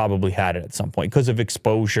 I've probably had it at some point because of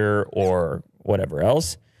exposure or whatever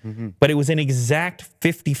else. But it was an exact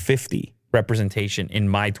 50-50 representation in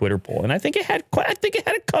my Twitter poll. And I think it had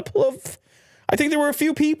there were a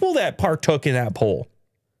few people that partook in that poll.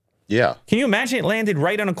 Yeah. Can you imagine it landed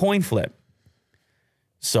right on a coin flip?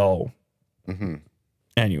 So,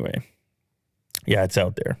 anyway, yeah, it's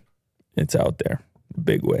out there. It's out there.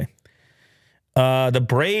 Big way. The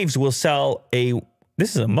Braves will sell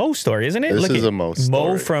this is a Mo story, isn't it? This is a Mo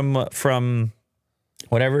story. Mo from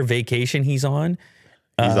whatever vacation he's on.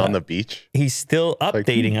 He's on the beach. He's still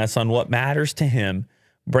updating us on what matters to him.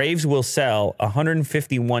 Braves will sell a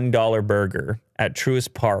 $151 burger at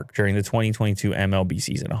Truist Park during the 2022 MLB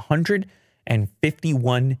season.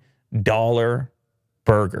 $151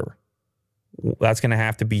 burger. That's going to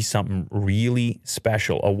have to be something really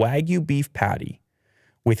special. A Wagyu beef patty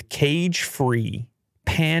with cage-free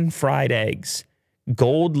pan-fried eggs,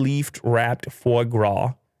 gold-leafed wrapped foie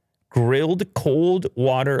gras, grilled cold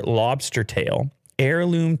water lobster tail,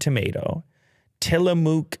 heirloom tomato,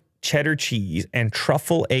 Tillamook cheddar cheese, and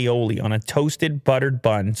truffle aioli on a toasted buttered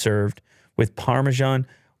bun served with Parmesan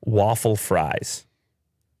waffle fries.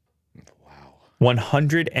 Wow.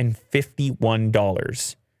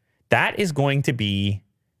 $151. That is going to be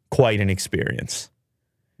quite an experience.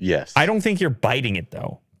 Yes. I don't think you're biting it,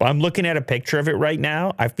 though. But I'm looking at a picture of it right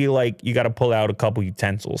now. I feel like you got to pull out a couple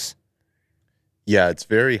utensils. Yeah, it's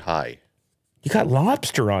very high. You got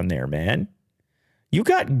lobster on there, man. You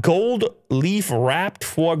got gold leaf wrapped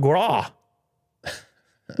foie gras.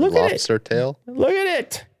 Look at it. Lobster tail. Look at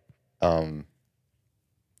it.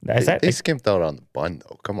 They skimped out on the bun,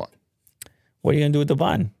 though. Come on. What are you going to do with the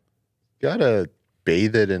bun? You got to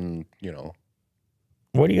bathe it in, you know.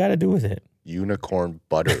 What do you got to do with it? Unicorn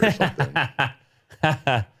butter or something.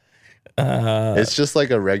 It's just like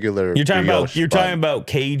a regular. You're talking about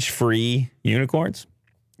cage-free unicorns?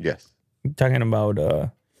 Yes. You're talking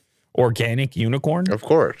about organic unicorn? Of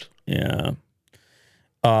course. Yeah.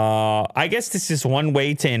 I guess this is one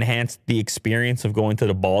way to enhance the experience of going to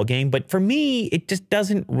the ball game, but for me, it just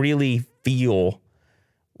doesn't really feel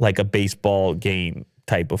like a baseball game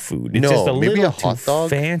type of food. It's just a little too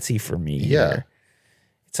fancy for me. Yeah.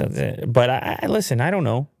 But listen, I don't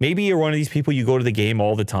know. Maybe you're one of these people, you go to the game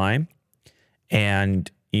all the time and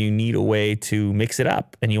you need a way to mix it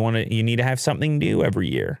up and you need to have something new every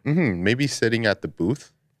year. Maybe sitting at the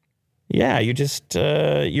booth. Yeah, you just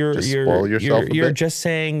you're just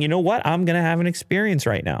saying, you know what? I'm gonna have an experience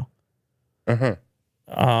right now.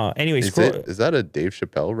 Anyway, is that a Dave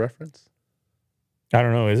Chappelle reference? I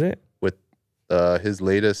don't know. Is it with his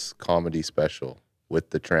latest comedy special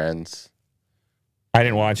with the trans? I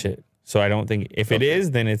didn't watch it, so I don't think if it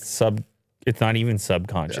is, then it's not even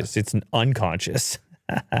subconscious. Yeah. It's unconscious.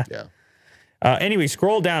 Yeah. Anyway,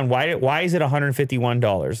 scroll down. Why is it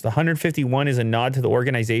 $151? The 151 is a nod to the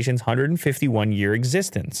organization's 151-year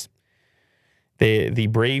existence. The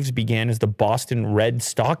Braves began as the Boston Red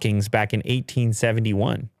Stockings back in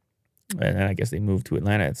 1871. And I guess they moved to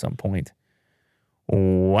Atlanta at some point.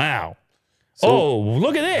 Wow. So,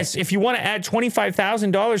 look at this. If you want to add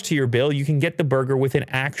 $25,000 to your bill, you can get the burger with an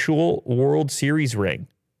actual World Series ring.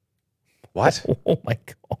 What? Oh my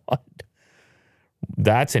God.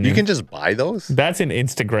 You can just buy those? That's an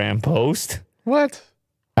Instagram post. What?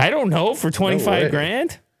 I don't know. For 25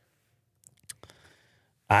 grand?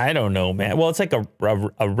 I don't know, man. Well, it's like a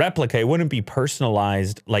replica. It wouldn't be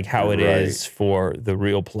personalized like how it is for the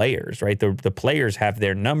real players, right? The players have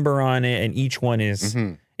their number on it, and each one is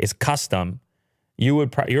custom.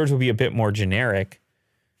 Yours would be a bit more generic,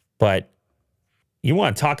 but you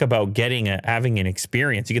want to talk about having an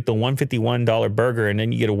experience. You get the $151 burger, and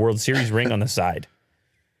then you get a World Series ring on the side.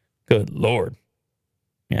 Good Lord.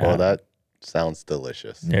 Yeah. Well, that sounds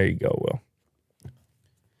delicious. There you go, Will.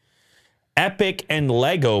 Epic and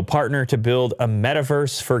LEGO partner to build a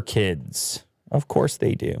metaverse for kids. Of course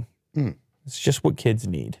they do. It's just what kids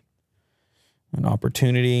need. An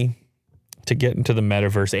opportunity to get into the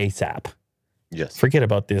metaverse ASAP. Yes. Forget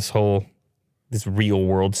about this real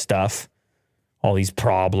world stuff. All these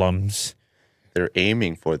problems. They're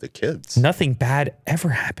aiming for the kids. Nothing bad ever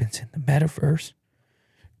happens in the metaverse.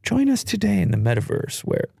 Join us today in the metaverse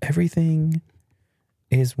where everything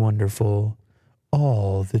is wonderful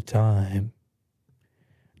all the time.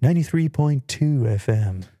 93.2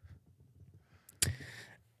 FM.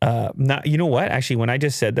 Now, you know what? Actually, when I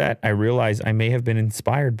just said that, I realized I may have been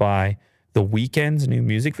inspired by The Weeknd's new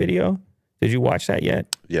music video. Did you watch that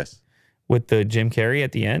yet? Yes. With the Jim Carrey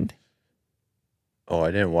at the end? Oh, I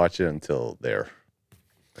didn't watch it until there.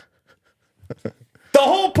 The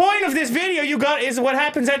whole point of this video is what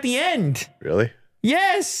happens at the end. Really?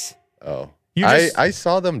 Yes. Oh. I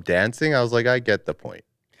saw them dancing. I was like, I get the point.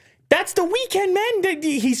 That's The Weeknd, man.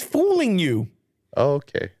 He's fooling you. Oh,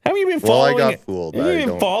 okay. Have you been following? Well, I got fooled. Have you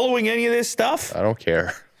been following any of this stuff? I don't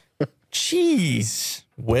care. Jeez.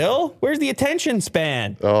 Will, where's the attention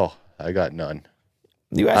span? Oh, I got none.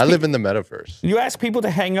 I live in the metaverse. You ask people to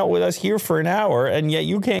hang out with us here for an hour, and yet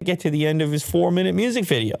you can't get to the end of his 4-minute music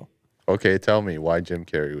video. Okay, tell me why Jim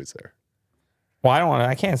Carrey was there. Well,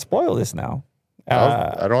 I can't spoil this now.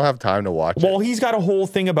 I don't have time to watch it. Well, he's got a whole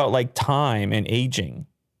thing about like time and aging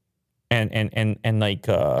and like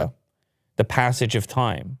the passage of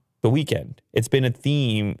time. The Weeknd. It's been a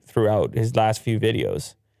theme throughout his last few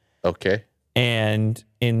videos. Okay. And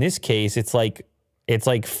in this case, it's like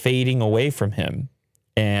fading away from him.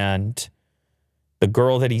 And the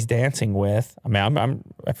girl that he's dancing with, I mean,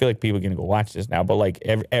 I feel like people are going to go watch this now, but like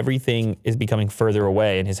everything is becoming further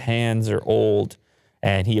away, and his hands are old,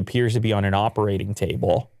 and he appears to be on an operating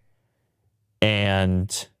table.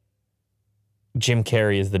 And Jim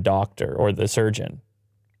Carrey is the doctor or the surgeon.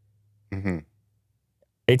 Mm-hmm.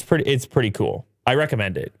 It's pretty cool. I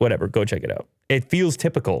recommend it. Whatever, go check it out. It feels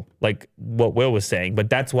typical, like what Will was saying, but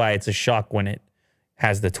that's why it's a shock when it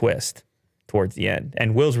has the twist towards the end.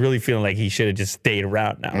 And Will's really feeling like he should have just stayed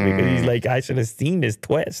around now because he's like, I should have seen this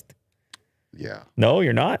twist. Yeah. No,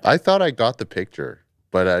 you're not? I thought I got the picture,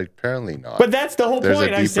 but apparently not. But that's the whole There's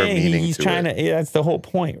point. I'm saying he's trying to. That's the whole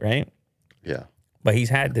point, right? Yeah. But he's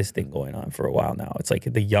had this thing going on for a while now. It's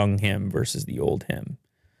like the young him versus the old him.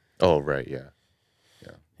 Oh, right. Yeah.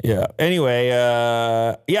 Yeah. Anyway,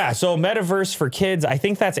 so Metaverse for kids, I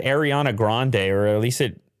think that's Ariana Grande, or at least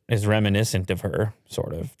it is reminiscent of her,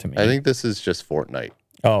 sort of, to me. I think this is just Fortnite.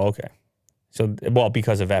 Oh, okay. So, well,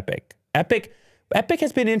 because of Epic. Epic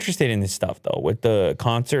has been interested in this stuff, though, with the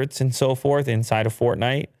concerts and so forth inside of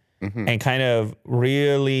Fortnite, and kind of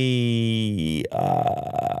really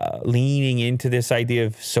leaning into this idea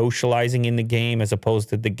of socializing in the game as opposed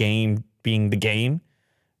to the game being the game.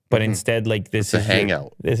 But instead, like, this is a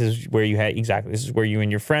hangout. This is where you exactly. This is where you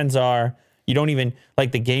and your friends are. You don't even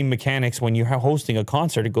like the game mechanics when you're hosting a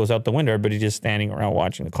concert. It goes out the window. Everybody's just standing around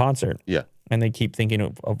watching the concert. Yeah, and they keep thinking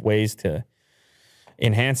of ways to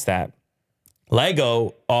enhance that.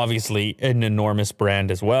 LEGO, obviously, an enormous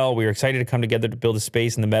brand as well. We are excited to come together to build a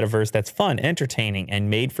space in the metaverse that's fun, entertaining, and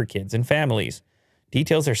made for kids and families.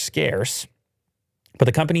 Details are scarce, but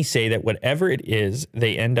the companies say that whatever it is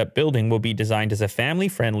they end up building will be designed as a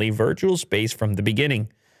family-friendly virtual space from the beginning.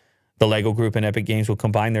 The LEGO Group and Epic Games will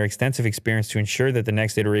combine their extensive experience to ensure that the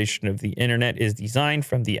next iteration of the internet is designed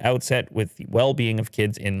from the outset with the well-being of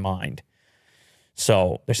kids in mind.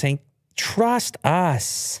 So they're saying, trust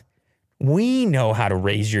us. We know how to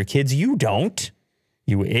raise your kids. You don't,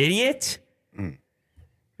 you idiot.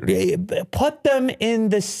 Put them in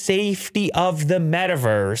the safety of the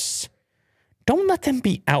metaverse. Don't let them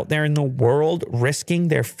be out there in the world risking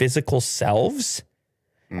their physical selves.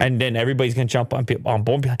 And then everybody's going to jump on board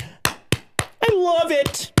and be like, I love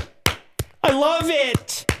it. I love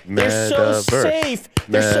it. They're so safe.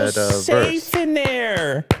 They're so safe in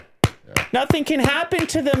there. Yeah. Nothing can happen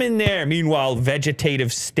to them in there. Meanwhile,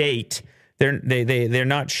 vegetative state. They're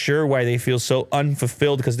not sure why they feel so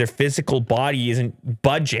unfulfilled because their physical body isn't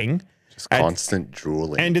budging. Just constant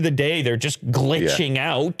drooling. End of the day, they're just glitching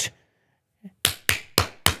out.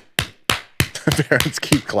 Parents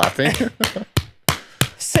keep clapping.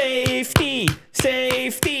 Safety,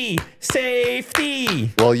 safety,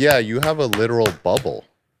 safety. Well, yeah, you have a literal bubble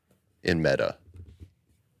in Meta.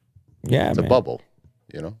 Yeah, it's a bubble,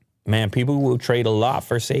 you know? Man, people will trade a lot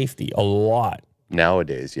for safety. A lot.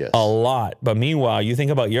 Nowadays, yes. A lot. But meanwhile, you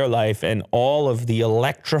think about your life and all of the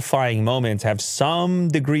electrifying moments have some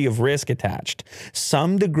degree of risk attached,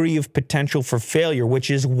 some degree of potential for failure,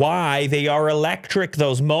 which is why they are electric,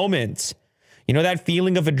 those moments. You know that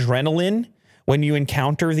feeling of adrenaline when you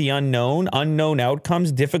encounter the unknown, unknown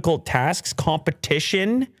outcomes, difficult tasks,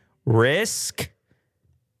 competition, risk?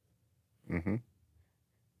 Mm-hmm.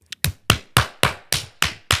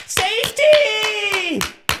 Safety!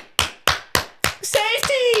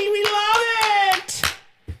 Safety! We love it!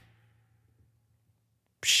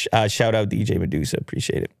 Shout out DJ Medusa.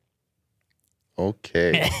 Appreciate it.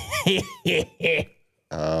 Okay.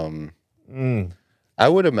 I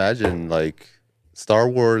would imagine, like, Star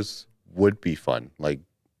Wars would be fun. Like,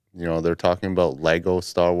 you know, they're talking about Lego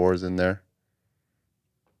Star Wars in there.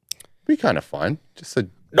 Be kind of fun. Just a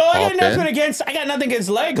No, I got nothing against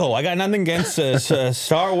Lego. I got nothing against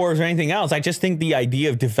Star Wars or anything else. I just think the idea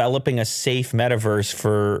of developing a safe metaverse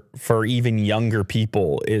for even younger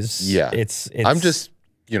people is it's I'm just,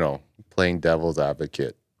 you know, playing devil's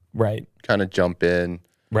advocate. Right. Kind of jump in.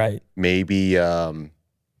 Right. Maybe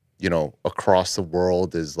you know, across the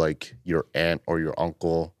world is like your aunt or your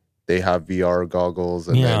uncle. They have VR goggles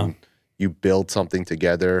and then you build something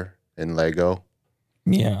together in Lego.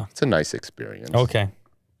 Yeah. It's a nice experience. Okay.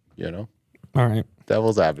 You know? All right.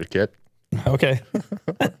 Devil's advocate. Okay. You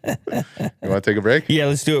want to take a break? Yeah,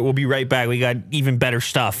 let's do it. We'll be right back. We got even better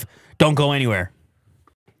stuff. Don't go anywhere.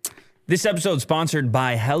 This episode is sponsored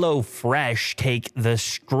by HelloFresh. Take the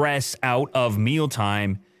stress out of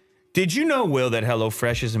mealtime. Did you know, Will, that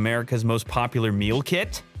HelloFresh is America's most popular meal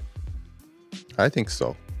kit? I think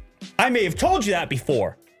so. I may have told you that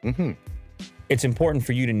before. Mm-hmm. It's important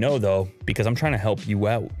for you to know, though, because I'm trying to help you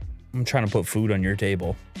out. I'm trying to put food on your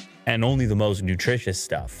table. And only the most nutritious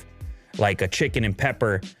stuff. Like a chicken and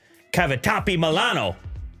pepper cavatappi Milano.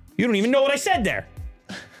 You don't even know what I said there.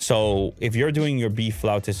 So if you're doing your beef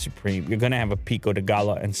flauta supreme, you're going to have a pico de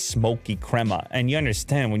gala and smoky crema. And you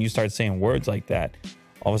understand when you start saying words like that,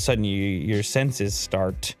 all of a sudden your senses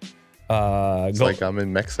start it's like I'm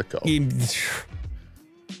in Mexico.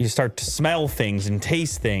 You start to smell things and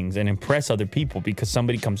taste things and impress other people because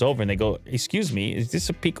somebody comes over and they go, excuse me, is this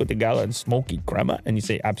a pico de gala and smoky crema? And you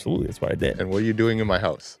say, absolutely, that's what I did. And what are you doing in my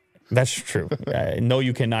house? That's true. No,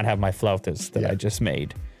 you cannot have my flautas that I just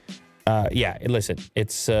made. Listen,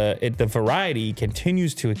 it's the variety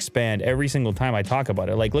continues to expand every single time I talk about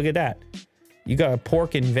it. Like, look at that. You got a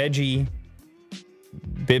pork and veggie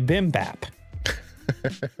bibimbap.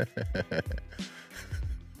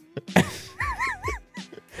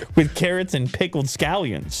 With carrots and pickled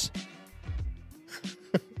scallions.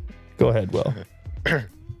 Go ahead, Will.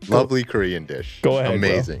 Lovely Korean dish. Go ahead.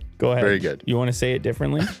 Amazing. Will. Go ahead. Very good. You want to say it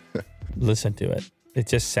differently? Listen to it. It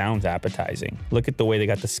just sounds appetizing. Look at the way they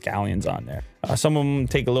got the scallions on there. Some of them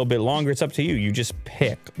take a little bit longer. It's up to you. You just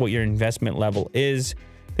pick what your investment level is.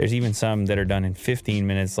 There's even some that are done in 15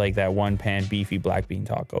 minutes, like that one pan beefy black bean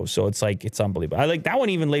taco. So it's like, it's unbelievable. I like that one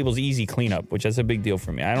even labels easy cleanup, which is a big deal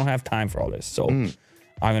for me. I don't have time for all this. So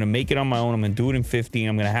I'm going to make it on my own. I'm going to do it in 15.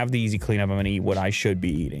 I'm going to have the easy cleanup. I'm going to eat what I should be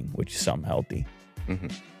eating, which is something healthy.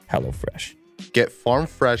 HelloFresh. Get farm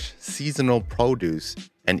fresh seasonal produce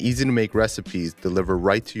and easy to make recipes delivered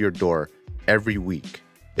right to your door every week.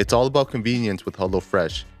 It's all about convenience with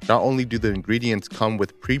HelloFresh. Not only do the ingredients come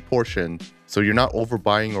with pre-portioned, so you're not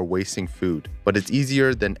overbuying or wasting food, but it's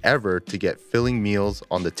easier than ever to get filling meals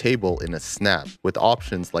on the table in a snap with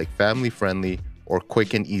options like family-friendly or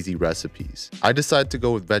quick and easy recipes. I decided to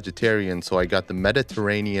go with vegetarian, so I got the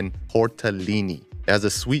Mediterranean tortellini. It has a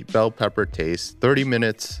sweet bell pepper taste, 30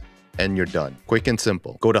 minutes, and you're done. Quick and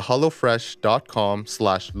simple. Go to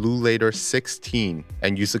hellofresh.com/LouLater16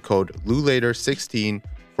 and use the code LouLater16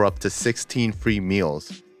 for up to 16 free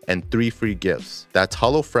meals and 3 free gifts. That's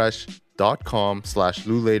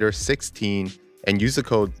hellofresh.com/LouLater16 and use the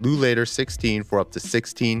code LouLater16 for up to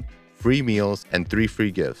 16 free meals and 3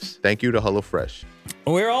 free gifts. Thank you to HelloFresh.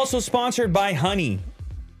 We're also sponsored by Honey.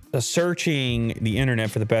 Searching the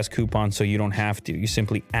internet for the best coupon so you don't have to. You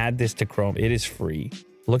simply add this to Chrome. It is free.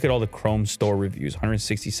 Look at all the Chrome store reviews,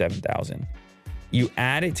 167,000. You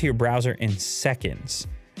add it to your browser in seconds.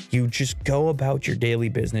 You just go about your daily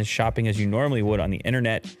business, shopping as you normally would on the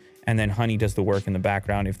internet, and then Honey does the work in the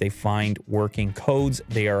background. If they find working codes,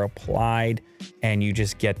 they are applied, and you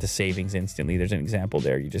just get the savings instantly. There's an example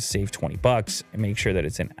there. You just save 20 bucks and make sure that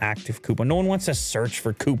it's an active coupon. No one wants to search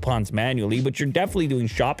for coupons manually, but you're definitely doing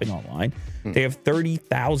shopping online. They have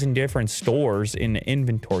 30,000 different stores in the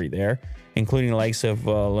inventory there, including the likes of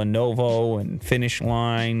Lenovo and Finish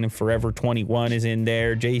Line. Forever 21 is in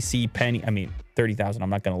there. JC Penney. I mean, 30,000. I'm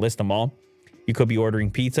not going to list them all. You could be ordering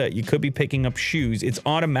pizza. You could be picking up shoes. It's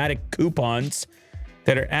automatic coupons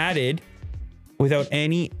that are added without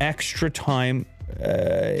any extra time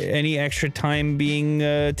being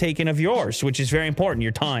taken of yours, which is very important,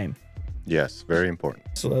 your time. Yes, very important.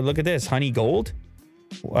 So look at this. Honey Gold.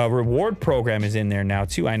 A reward program is in there now,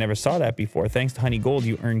 too. I never saw that before. Thanks to Honey Gold,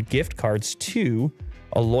 you earn gift cards to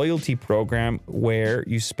a loyalty program where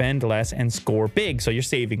you spend less and score big. So you're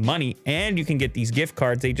saving money, and you can get these gift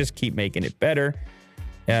cards. They just keep making it better.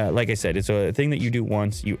 Like I said, it's a thing that you do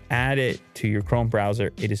once. You add it to your Chrome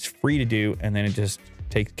browser. It is free to do, and then it just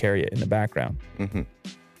takes care of you in the background.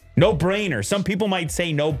 No brainer. Some people might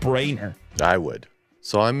say no brainer. I would.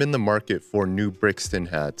 So I'm in the market for new Brixton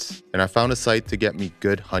hats, and I found a site to get me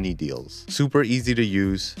good Honey deals. Super easy to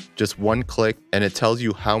use, just one click, and it tells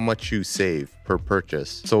you how much you save per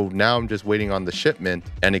purchase. So now I'm just waiting on the shipment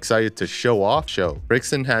and excited to show off.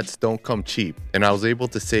 Brixton hats don't come cheap, and I was able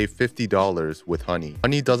to save $50 with Honey.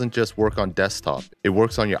 Honey doesn't just work on desktop, it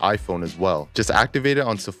works on your iPhone as well. Just activate it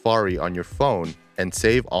on Safari on your phone and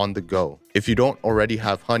save on the go. If you don't already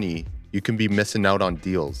have Honey, you can be missing out on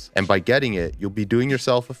deals. And by getting it, you'll be doing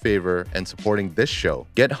yourself a favor and supporting this show.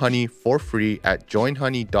 Get Honey for free at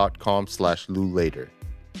joinhoney.com/LouLater.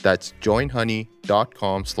 That's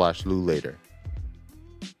joinhoney.com/LouLater.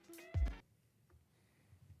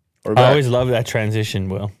 I always love that transition,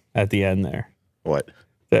 Will, at the end there. What?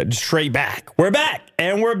 That straight back. We're back,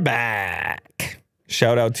 and we're back.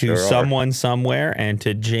 Shout out to someone somewhere and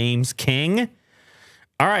to James King.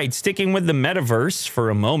 All right, sticking with the metaverse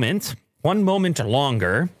for a moment, one moment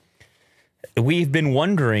longer. We've been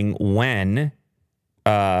wondering when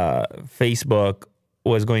Facebook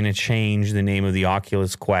was going to change the name of the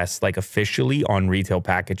Oculus Quest, like officially on retail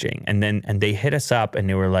packaging. And they hit us up and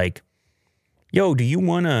they were like, yo, do you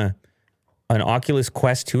want an Oculus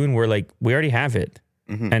Quest 2? And we're like, we already have it.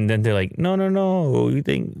 And then they're like, no,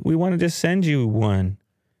 we want to just send you one.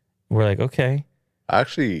 We're like, okay. I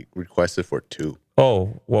actually requested for 2.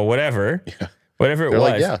 Oh, well, whatever. Yeah. Whatever it They're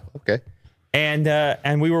was. like, yeah, okay.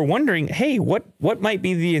 And we were wondering, hey, what might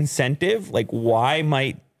be the incentive? Like, why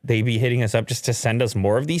might they be hitting us up just to send us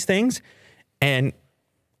more of these things? And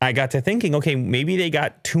I got to thinking, okay, maybe they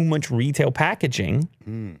got too much retail packaging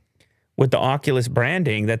with the Oculus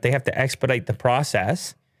branding that they have to expedite the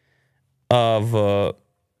process of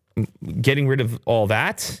getting rid of all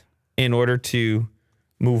that in order to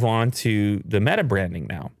move on to the Meta branding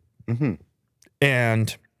now.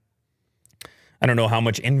 And I don't know how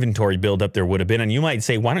much inventory buildup there would have been. And you might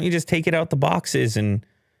say, why don't you just take it out the boxes and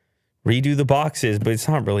redo the boxes? But it's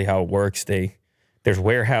not really how it works. There's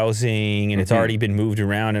warehousing, and it's already been moved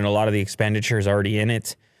around, and a lot of the expenditure is already in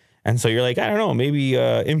it. And so you're like, I don't know, maybe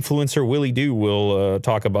influencer Willie Do will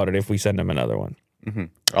talk about it if we send him another one.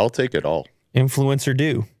 I'll take it all. Influencer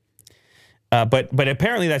Do. But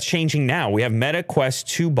apparently that's changing now. We have Meta Quest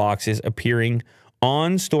 2 boxes appearing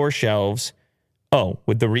on store shelves. Oh,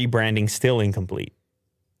 with the rebranding still incomplete.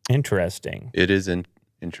 Interesting. It is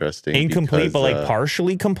interesting. Incomplete, because, but like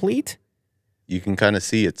partially complete? You can kind of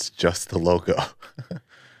see it's just the logo.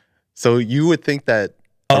 So you would think that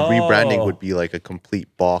a rebranding would be like a complete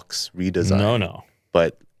box redesign. No.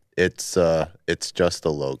 But it's just a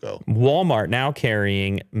logo. Walmart now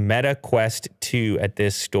carrying Meta Quest 2 at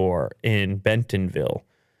this store in Bentonville.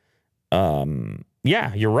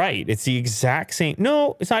 Yeah, you're right. It's the exact same.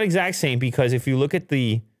 No, it's not exact same, because if you look at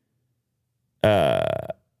the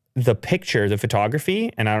picture, the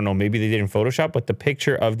photography, and I don't know, maybe they did in Photoshop, but the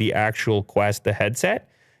picture of the actual Quest, the headset,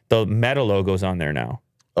 the Meta logo's on there now.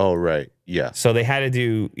 Oh, right. Yeah. So they had to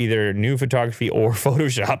do either new photography or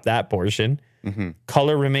Photoshop that portion.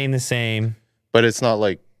 Color remained the same. But it's not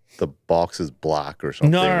like the box is black or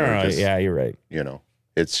something. No. Yeah, you're right. You know,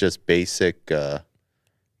 it's just basic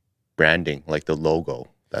branding, like the logo.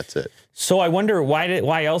 That's it. So I wonder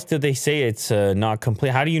why else did they say it's not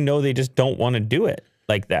complete? How do you know they just don't want to do it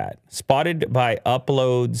like that? Spotted by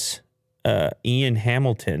Upload's Ian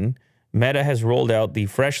Hamilton, Meta has rolled out the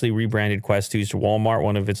freshly rebranded Quest 2s to Walmart,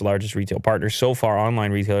 one of its largest retail partners. So far,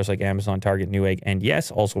 online retailers like Amazon, Target, Newegg, and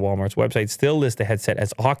yes, also Walmart's website still list the headset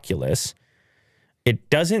as Oculus. It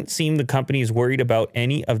doesn't seem the company is worried about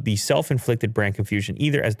any of the self-inflicted brand confusion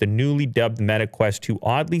either, as the newly dubbed Meta Quest 2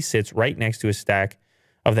 oddly sits right next to a stack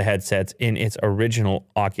of the headsets in its original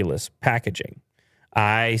Oculus packaging.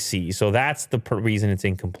 I see. So that's the reason it's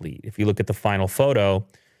incomplete. If you look at the final photo,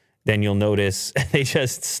 then you'll notice they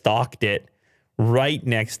just stocked it right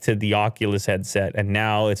next to the Oculus headset, and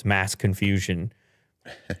now it's mass confusion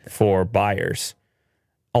for buyers.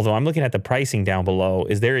 Although I'm looking at the pricing down below.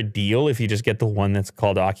 Is there a deal if you just get the one that's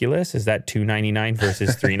called Oculus? Is that $299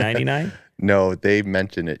 versus $399? No, they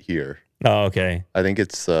mention it here. Oh, okay. I think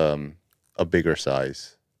it's a bigger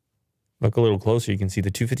size. Look a little closer. You can see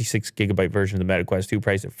the 256GB version of the Meta Quest 2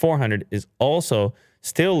 priced at $400 is also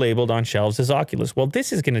still labeled on shelves as Oculus. Well,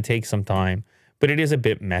 this is going to take some time, but it is a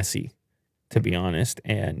bit messy, to be honest.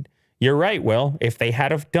 And you're right, Will. If they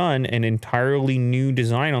had have done an entirely new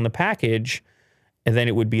design on the package, and then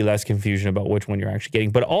it would be less confusion about which one you're actually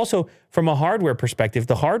getting. But also, from a hardware perspective,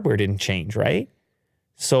 the hardware didn't change, right?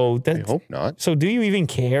 So I hope not. So do you even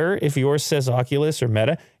care if yours says Oculus or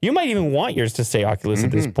Meta? You might even want yours to say Oculus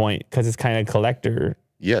at this point because it's kind of collector.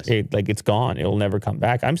 Yes. Like it's gone. It'll never come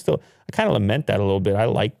back. I kind of lament that a little bit. I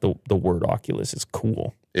like the word Oculus. It's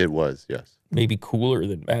cool. It was, yes. Maybe cooler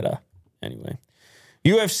than Meta. Anyway.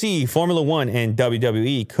 UFC, Formula One, and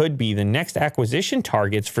WWE could be the next acquisition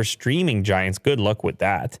targets for streaming giants. Good luck with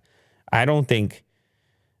that. I don't think,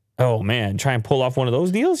 oh man, try and pull off one of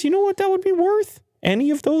those deals. You know what that would be worth?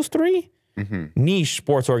 Any of those three? Niche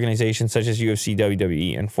sports organizations such as UFC,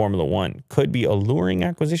 WWE, and Formula One could be alluring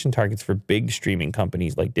acquisition targets for big streaming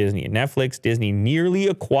companies like Disney and Netflix. Disney nearly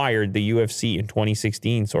acquired the UFC in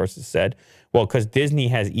 2016, sources said. Well, because Disney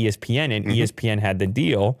has ESPN and ESPN had the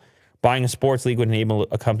deal. Buying a sports league would enable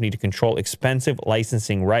a company to control expensive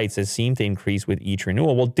licensing rights as seem to increase with each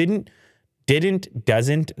renewal. Well, doesn't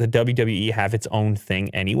the WWE have its own thing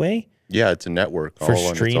anyway? Yeah, it's a network for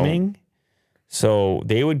streaming. So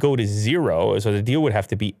they would go to zero. So the deal would have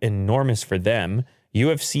to be enormous for them.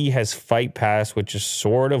 UFC has Fight Pass, which is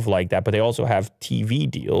sort of like that, but they also have TV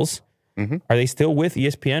deals. Are they still with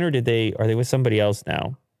ESPN, or are they with somebody else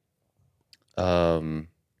now?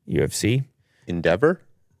 UFC?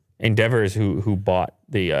 Endeavor is who bought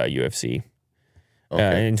the UFC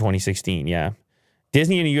in 2016, yeah.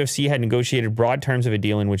 Disney and the UFC had negotiated broad terms of a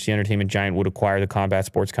deal in which the entertainment giant would acquire the combat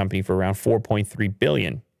sports company for around $4.3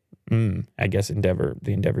 billion. I guess the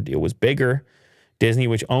Endeavor deal was bigger. Disney,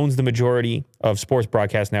 which owns the majority of sports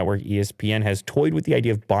broadcast network ESPN, has toyed with the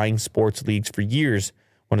idea of buying sports leagues for years.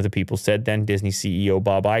 One of the people said then Disney CEO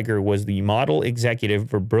Bob Iger was the model executive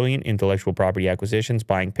for brilliant intellectual property acquisitions,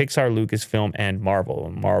 buying Pixar, Lucasfilm, and Marvel.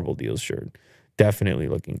 Marvel deals sure definitely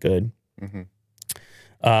looking good.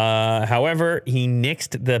 However, he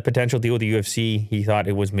nixed the potential deal with the UFC. He thought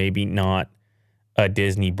it was maybe not a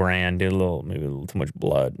Disney brand, maybe a little too much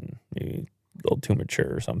blood, and maybe a little too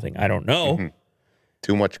mature or something. I don't know.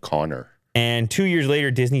 Too much Connor. And 2 years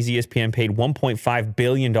later, Disney's ESPN paid $1.5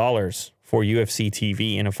 billion for UFC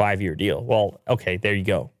TV in a 5-year deal. Well, okay, there you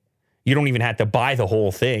go. You don't even have to buy the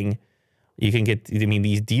whole thing. You can get,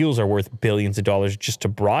 these deals are worth billions of dollars just to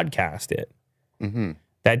broadcast it.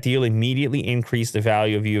 That deal immediately increased the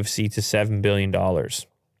value of UFC to $7 billion.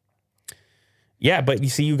 Yeah, but you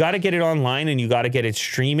see, you got to get it online and you got to get it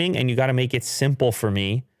streaming and you got to make it simple for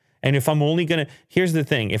me. And if I'm only going to, here's the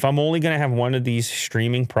thing, if I'm only going to have one of these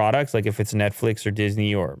streaming products, like if it's Netflix or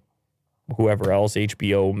Disney or whoever else,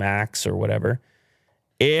 HBO Max or whatever,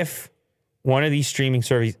 if one of these streaming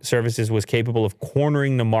services was capable of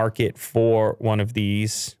cornering the market for one of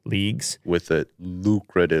these leagues with a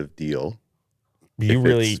lucrative deal,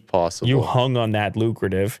 possible. You hung on that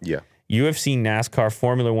lucrative. Yeah. UFC, NASCAR,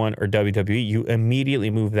 Formula One, or WWE, you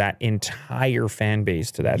immediately move that entire fan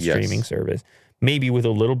base to that streaming service. Maybe with a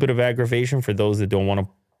little bit of aggravation for those that don't want to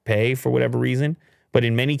pay for whatever reason. But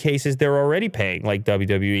in many cases, they're already paying, like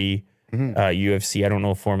WWE, UFC. I don't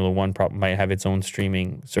know if Formula One might have its own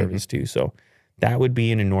streaming service too. So that would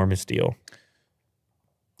be an enormous deal.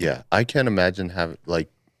 Yeah, I can't imagine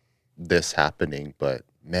this happening. But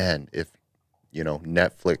man, if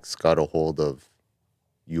Netflix got a hold of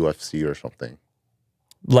UFC or something,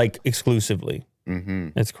 like exclusively,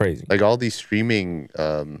 it's crazy. Like all these streaming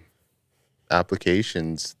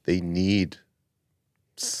applications, they need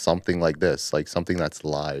something like this, like something that's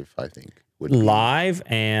live. I think would live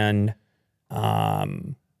and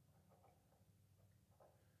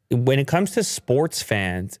when it comes to sports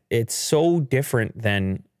fans, it's so different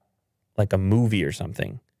than like a movie or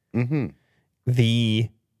something.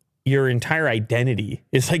 your entire identity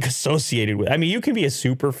is like associated with. I mean, you can be a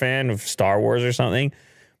super fan of Star Wars or something,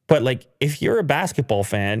 but like if you're a basketball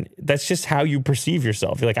fan, that's just how you perceive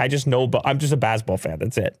yourself. You're like, I just know, but I'm just a basketball fan.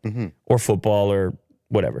 That's it. Or football or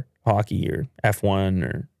whatever, hockey or F1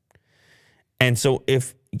 or. And so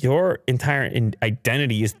if your entire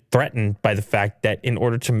identity is threatened by the fact that in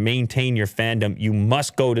order to maintain your fandom, you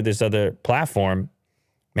must go to this other platform,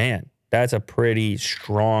 man, that's a pretty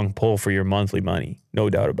strong pull for your monthly money. No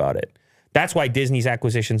doubt about it. That's why Disney's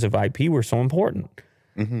acquisitions of IP were so important.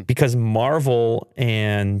 Because Marvel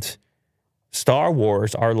and Star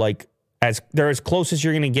Wars are like, they're as close as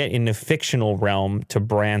you're going to get in the fictional realm to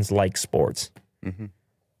brands like sports.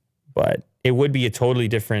 But it would be a totally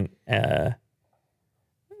different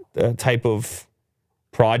type of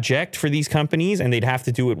project for these companies, and they'd have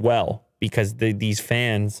to do it well because these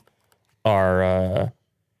fans are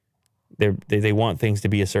they want things to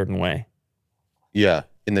be a certain way. Yeah,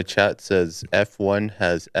 in the chat says F1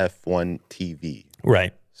 has F1 TV.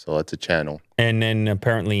 Right. So that's a channel. And then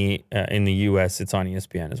apparently in the US it's on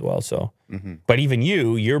ESPN as well. So, but even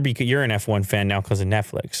you're an F1 fan now because of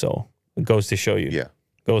Netflix. So it goes to show you. Yeah.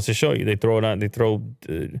 Goes to show you. They throw it on. They throw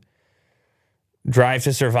Drive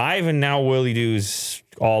to Survive, and now Willie Doo's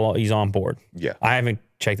he's on board. Yeah. I haven't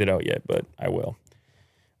checked it out yet, but I will.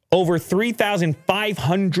 Over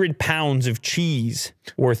 3,500 pounds of cheese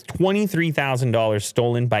worth $23,000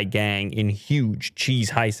 stolen by gang in huge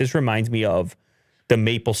cheese heist. This reminds me of the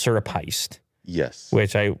maple syrup heist. Yes.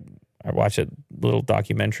 Which I watched a little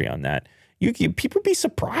documentary on that. People be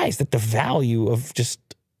surprised at the value of just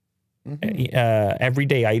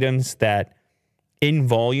everyday items that in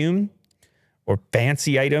volume or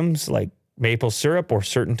fancy items like maple syrup or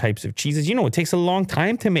certain types of cheeses. You know, it takes a long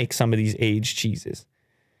time to make some of these aged cheeses.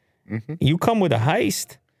 You come with a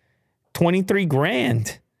heist, 23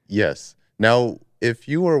 grand. Yes. Now, if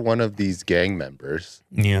you were one of these gang members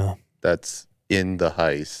that's in the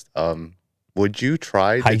heist, would you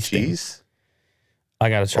try the cheese? I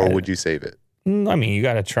got to try it. Or would you save it? I mean, you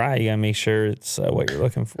got to try. You got to make sure it's what you're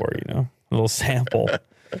looking for, you know, a little sample.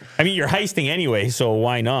 I mean, you're heisting anyway, so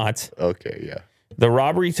why not? Okay, yeah. The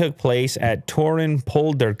robbery took place at Toren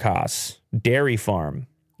Polderkas Dairy Farm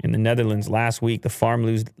in the Netherlands last week. The farm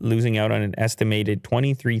losing out on an estimated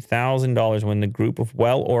 $23,000 when the group of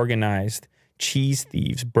well-organized cheese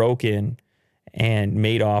thieves broke in and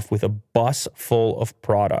made off with a bus full of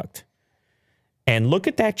product. And look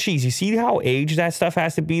at that cheese. You see how aged that stuff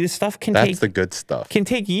has to be? This stuff That's the good stuff. Can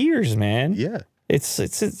take years, man. Yeah.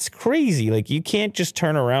 It's crazy. Like, you can't just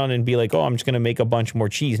turn around and be like, oh, I'm just going to make a bunch more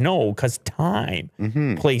cheese. No, because time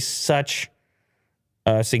plays such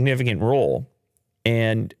a significant role.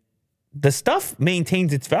 And the stuff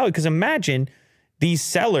maintains its value. Because imagine these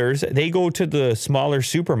sellers, they go to the smaller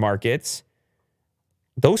supermarkets.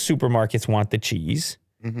 Those supermarkets want the cheese.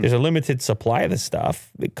 There's a limited supply of the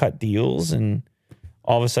stuff. They cut deals, and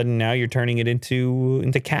all of a sudden now you're turning it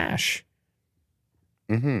into cash.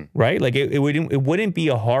 Right? Like it wouldn't be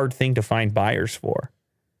a hard thing to find buyers for.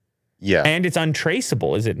 Yeah. And it's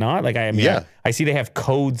untraceable, is it not? Like, I mean, I see they have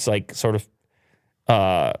codes like sort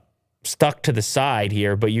of stuck to the side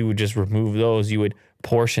here, but you would just remove those. You would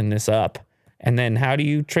portion this up. And then how do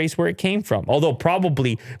you trace where it came from? Although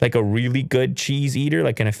probably like a really good cheese eater,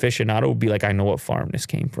 like an aficionado, would be like, I know what farm this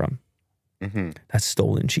came from. That's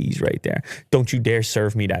stolen cheese right there. Don't you dare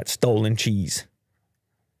serve me that stolen cheese.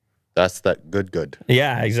 That's that good.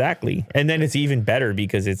 Yeah, exactly. And then it's even better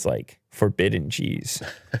because it's like forbidden cheese.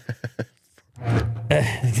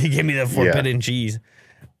 Give me the forbidden cheese.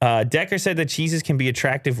 Decker said that cheeses can be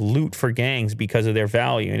attractive loot for gangs because of their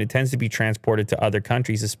value, and it tends to be transported to other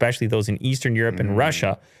countries, especially those in Eastern Europe and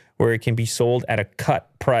Russia, where it can be sold at a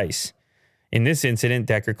cut price. In this incident,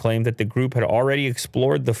 Decker claimed that the group had already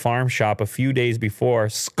explored the farm shop a few days before,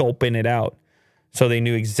 scoping it out. So they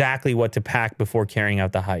knew exactly what to pack before carrying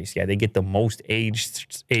out the heist. Yeah, they get the most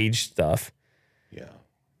aged stuff. Yeah.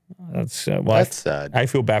 That's sad. I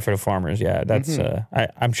feel bad for the farmers. Yeah, that's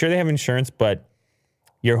I'm sure they have insurance, but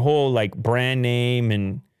your whole like brand name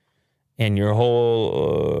and your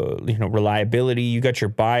whole reliability. You got your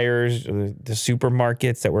buyers, the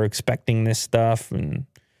supermarkets that were expecting this stuff, and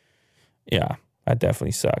yeah, that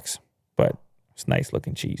definitely sucks. But it's nice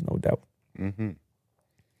looking cheese, no doubt.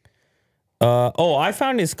 I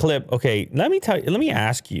found this clip. Okay, let me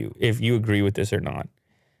ask you if you agree with this or not.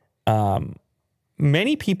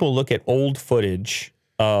 Many people look at old footage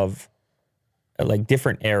of like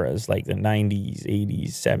different eras, like the 90s,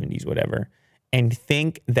 80s, 70s, whatever, and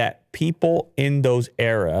think that people in those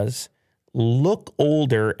eras look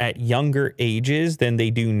older at younger ages than they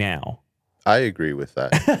do now. I agree with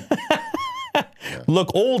that.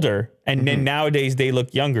 look older, and then nowadays they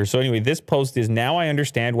look younger. So anyway, this post is, now I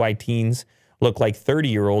understand why teens look like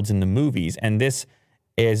 30-year-olds in the movies. And this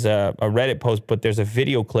is a Reddit post, but there's a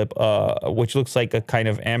video clip which looks like a kind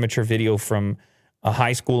of amateur video from a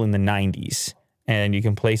high school in the 90s. And you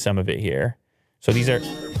can play some of it here. So these are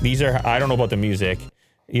I don't know about the music.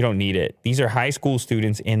 You don't need it. These are high school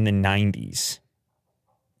students in the 90s.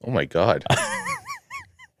 Oh my God.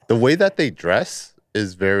 The way that they dress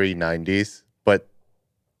is very 90s, but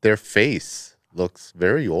their face looks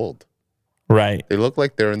very old. Right. They look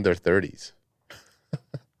like they're in their 30s.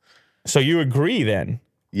 So you agree then?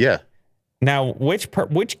 Yeah. Now, which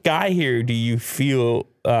guy here do you feel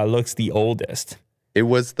looks the oldest? It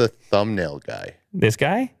was the thumbnail guy. This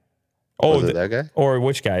guy? Oh, was it that guy? Or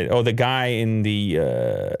which guy? Oh, the guy in the...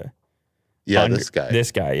 this guy.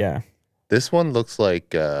 This guy, yeah. This one looks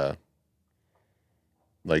like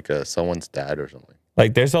someone's dad or something.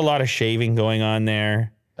 Like, there's a lot of shaving going on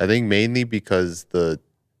there. I think mainly because his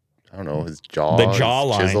jaw is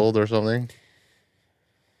chiseled or something.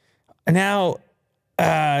 Now,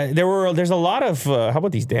 there's a lot of... how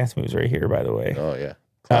about these dance moves right here, by the way? Oh, yeah.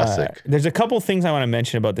 Classic. There's a couple things I want to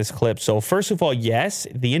mention about this clip. So first of all, yes,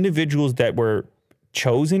 the individuals that were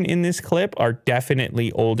chosen in this clip are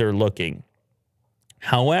definitely older looking.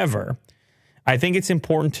 However, I think it's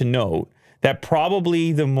important to note that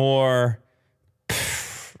probably the more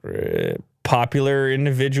popular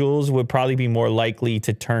individuals would probably be more likely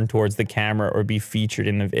to turn towards the camera or be featured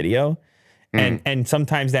in the video. And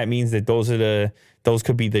sometimes that means that those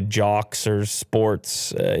could be the jocks or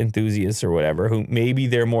sports enthusiasts or whatever, who maybe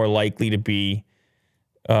they're more likely to be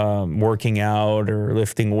working out or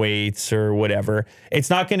lifting weights or whatever. It's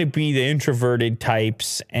not going to be the introverted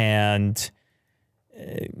types. And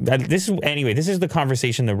this is the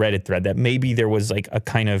conversation, the Reddit thread, that maybe there was like a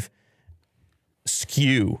kind of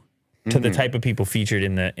skew to the type of people featured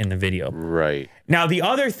in the video. Right. Now, the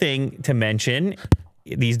other thing to mention,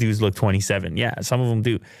 these dudes look 27. Yeah, some of them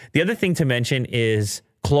do. The other thing to mention is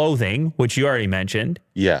clothing, which you already mentioned.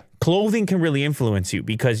 Yeah. Clothing can really influence you,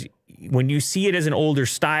 because when you see it as an older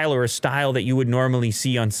style or a style that you would normally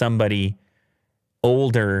see on somebody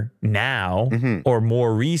older now or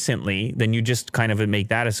more recently, then you just kind of make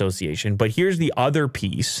that association. But here's the other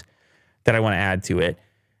piece that I want to add to it.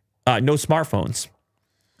 No smartphones.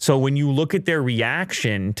 So when you look at their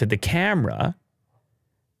reaction to the camera,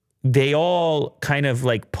 they all kind of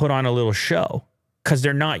like put on a little show because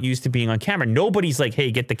they're not used to being on camera. Nobody's like,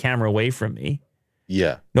 hey, get the camera away from me.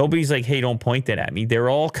 Yeah. Nobody's like, hey, don't point that at me. They're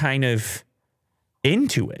all kind of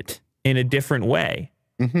into it in a different way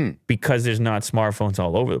because there's not smartphones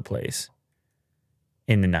all over the place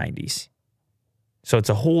in the 90s. So it's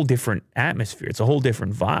a whole different atmosphere. It's a whole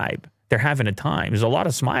different vibe. They're having a time. There's a lot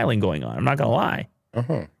of smiling going on. I'm not going to lie.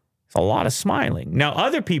 There's a lot of smiling. Now,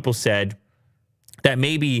 other people said that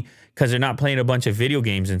maybe because they're not playing a bunch of video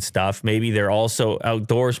games and stuff, maybe they're also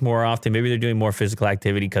outdoors more often. Maybe they're doing more physical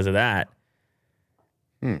activity because of that.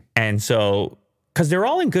 And so, because they're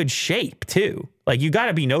all in good shape too. Like, you got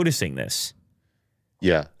to be noticing this.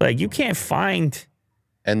 Yeah. Like, you can't find...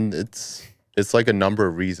 And it's like a number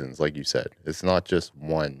of reasons, like you said. It's not just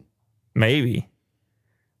one. Maybe.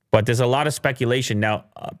 But there's a lot of speculation. Now,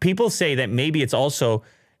 people say that maybe it's also...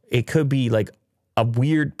 It could be like a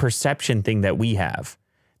weird perception thing that we have.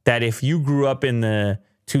 That if you grew up in the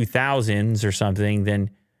 2000s or something, then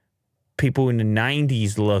people in the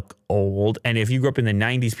 90s look old. And if you grew up in the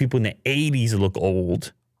 90s, people in the 80s look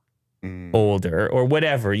old, older, or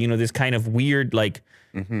whatever. You know, this kind of weird, like,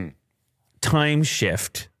 time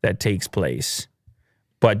shift that takes place.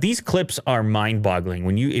 But these clips are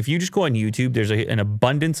mind-boggling. If you just go on YouTube, there's an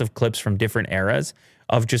abundance of clips from different eras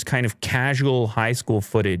of just kind of casual high school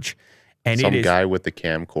footage. And some guy with the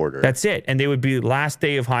camcorder. That's it. And they would be last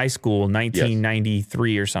day of high school,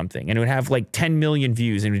 1993 or something. And it would have like 10 million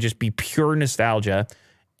views. And it would just be pure nostalgia.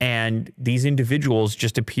 And these individuals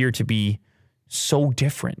just appear to be so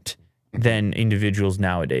different than individuals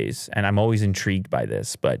nowadays. And I'm always intrigued by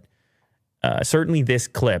this. But certainly this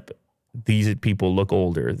clip, these people look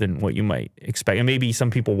older than what you might expect. And maybe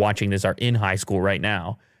some people watching this are in high school right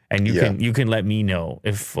now. And you can let me know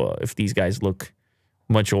if these guys look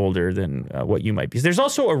much older than what you might be. There's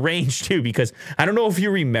also a range too, because I don't know if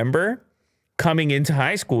you remember coming into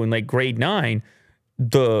high school in like grade 9,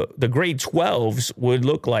 the grade 12s would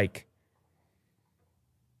look like,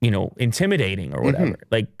 you know, intimidating or whatever.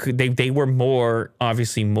 Like they were more,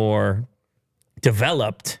 obviously more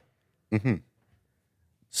developed.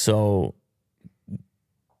 So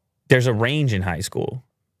there's a range in high school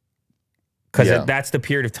because that's the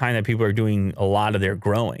period of time that people are doing a lot of their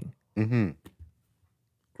growing.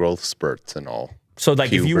 growth spurts and all. So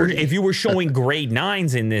like if you were showing grade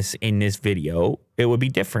 9s in this video, it would be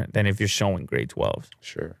different than if you're showing grade 12s.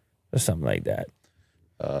 Sure. Or something like that.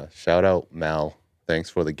 Shout out Mal. Thanks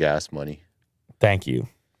for the gas money. Thank you.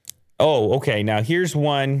 Oh, okay. Now here's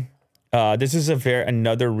one. This is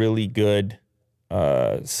another really good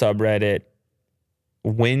subreddit.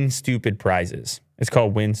 Win Stupid Prizes. It's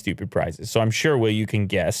called Win Stupid Prizes. So I'm sure, Will, you can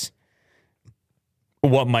guess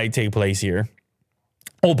what might take place here.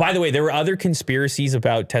 Oh, by the way, there were other conspiracies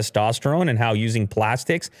about testosterone and how using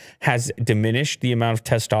plastics has diminished the amount of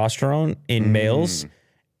testosterone in males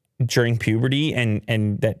during puberty,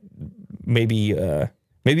 and that maybe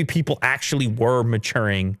people actually were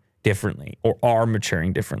maturing differently or are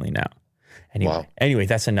maturing differently now. Anyway,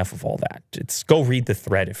 that's enough of all that. Go read the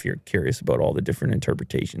thread if you're curious about all the different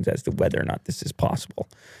interpretations as to whether or not this is possible.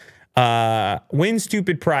 Win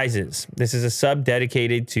Stupid Prizes. This is a sub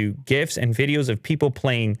dedicated to GIFs and videos of people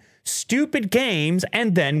playing stupid games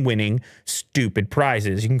and then winning stupid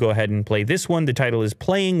prizes. You can go ahead and play this one. The title is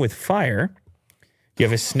Playing with Fire. You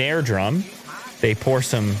have a snare drum. They pour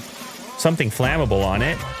something flammable on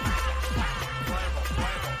it.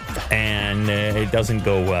 And it doesn't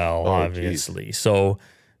go well, obviously. Geez. So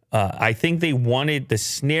I think they wanted the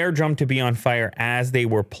snare drum to be on fire as they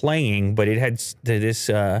were playing, but it had this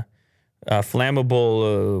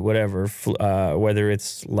flammable whatever, whether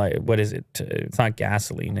it's like, what is it? It's not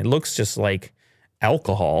gasoline. It looks just like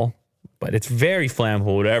alcohol, but it's very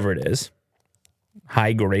flammable, whatever it is.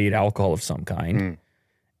 High-grade alcohol of some kind.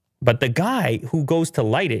 But the guy who goes to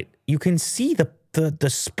light it, you can see the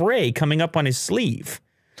spray coming up on his sleeve.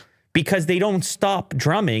 Because they don't stop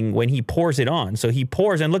drumming when he pours it on. So he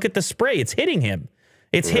pours, and look at the spray. It's hitting him.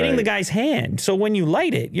 It's hitting the guy's hand. So when you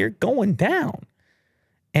light it, you're going down.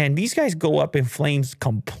 And these guys go up in flames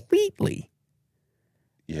completely.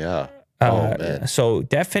 Yeah. Man. So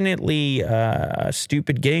definitely a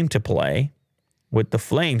stupid game to play with the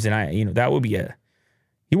flames. And that would be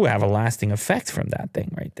you would have a lasting effect from that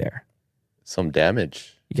thing right there. Some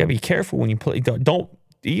damage. You gotta be careful when you play.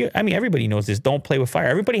 Everybody knows this. Don't play with fire.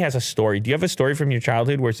 Everybody has a story. Do you have a story from your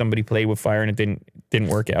childhood where somebody played with fire and it didn't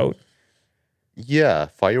work out? Yeah,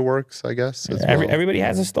 fireworks, I guess. Everybody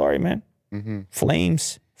has a story, man.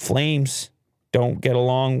 Flames don't get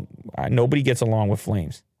along. Nobody gets along with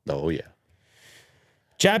flames. Oh, yeah.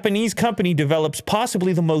 Japanese company develops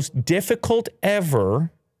possibly the most difficult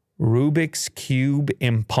ever Rubik's Cube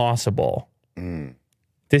Impossible.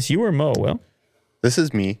 This you or Mo, Will? This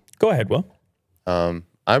is me. Go ahead, Will.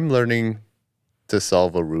 I'm learning to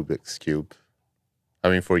solve a Rubik's Cube.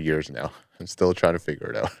 For years now. I'm still trying to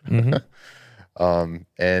figure it out.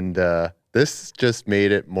 This just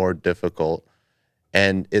made it more difficult.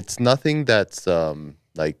 And it's nothing that's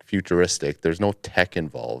like futuristic. There's no tech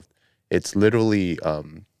involved. It's literally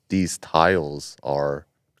these tiles are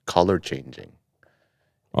color changing.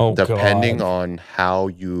 Depending on how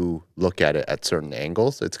you look at it at certain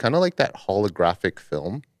angles. It's kind of like that holographic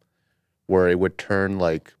film where it would turn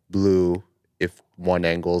like blue if one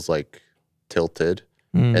angle's like tilted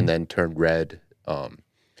and then turn red.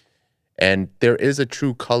 And there is a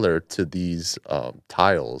true color to these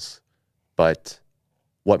tiles, but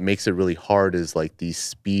what makes it really hard is like these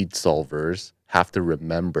speed solvers have to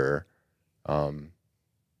remember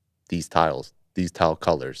these tile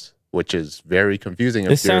colors, which is very confusing.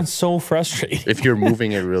 This sounds so frustrating. If you're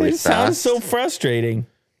moving it really fast. It sounds so frustrating.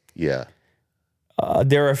 Yeah.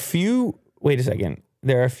 There are a few... Wait a second.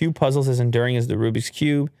 There are a few puzzles as enduring as the Rubik's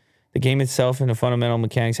Cube. The game itself and the fundamental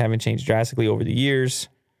mechanics haven't changed drastically over the years.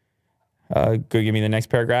 Go give me the next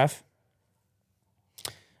paragraph.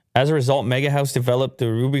 As a result, Mega House developed the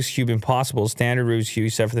Rubik's Cube Impossible, standard Rubik's Cube,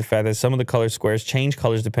 except for the fact that some of the color squares change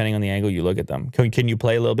colors depending on the angle you look at them. Can you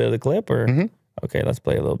play a little bit of the clip? Or Okay, let's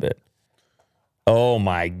play a little bit. Oh,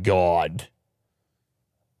 my God.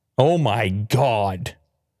 Oh, my God.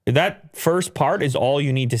 That first part is all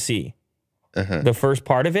you need to see. The first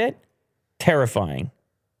part of it, terrifying.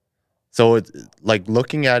 So it's like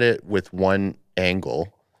looking at it with one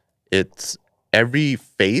angle, it's every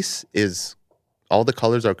face is, all the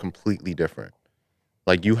colors are completely different.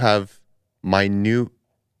 Like you have minute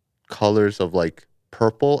colors of like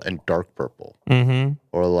purple and dark purple.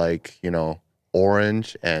 Or like,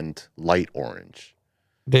 orange and light orange.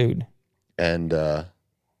 Dude. And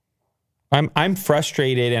I'm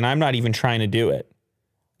frustrated and I'm not even trying to do it.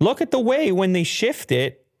 Look at the way when they shift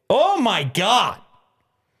it. Oh my God.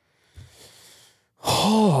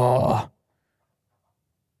 Oh.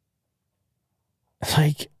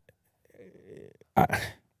 Like,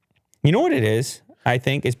 you know what it is? I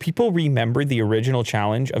think, is people remember the original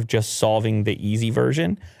challenge of just solving the easy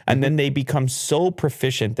version, and then they become so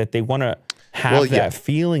proficient that they want to have that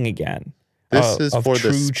feeling again. This is for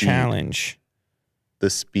true the speed, challenge. The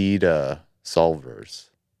speed solvers.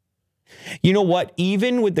 You know what?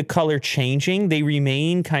 Even with the color changing, they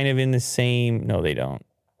remain kind of in the same. No, they don't.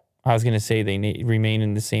 I was going to say they remain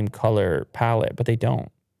in the same color palette, but they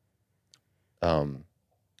don't.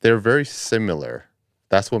 They're very similar.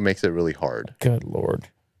 That's what makes it really hard. Good Lord.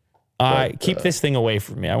 Keep this thing away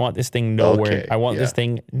from me. I want this thing nowhere. Okay, I want this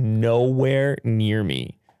thing nowhere near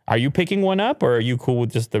me. Are you picking one up, or are you cool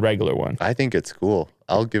with just the regular one? I think it's cool.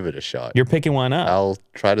 I'll give it a shot. You're picking one up? I'll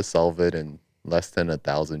try to solve it in less than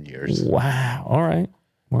 1,000 years. Wow. All right.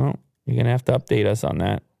 Well, you're going to have to update us on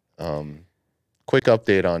that. Quick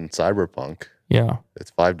update on Cyberpunk. Yeah.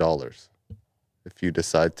 It's $5 if you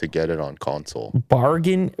decide to get it on console.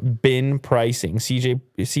 Bargain bin pricing. CD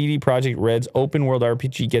Projekt Red's open world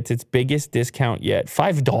RPG gets its biggest discount yet.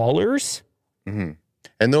 $5? Mm-hmm.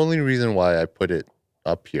 And the only reason why I put it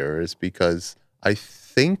up here is because I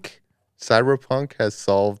think Cyberpunk has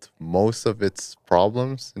solved most of its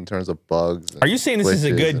problems in terms of bugs. Are you saying this is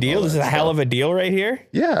a good deal? This is a hell of a deal right here?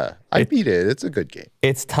 Yeah, I beat it. It's a good game.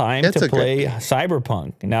 It's time to play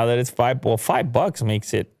Cyberpunk. Now that it's $5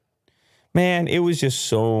 makes it, man, it was just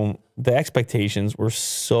so, the expectations were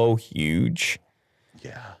so huge.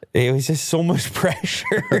 Yeah. It was just so much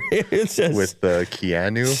pressure. It's just with the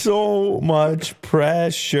Keanu. So much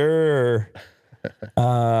pressure.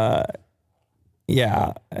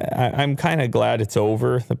 Yeah, I'm kind of glad it's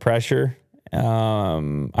over, the pressure.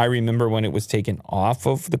 I remember when it was taken off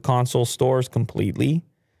of the console stores completely.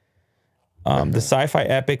 The sci-fi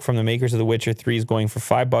epic from the makers of The Witcher 3 is going for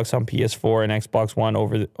 $5 on PS4 and Xbox One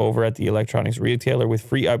over at the electronics retailer with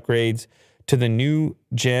free upgrades to the new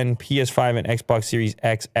gen PS5 and Xbox Series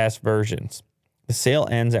XS versions. The sale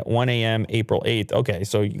ends at 1 a.m. April 8th. Okay,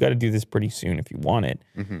 so you got to do this pretty soon if you want it.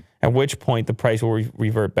 At which point the price will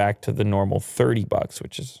revert back to the normal $30,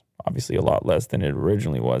 which is obviously a lot less than it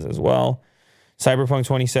originally was as well. Cyberpunk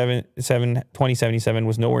 2077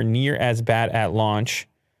 was nowhere near as bad at launch,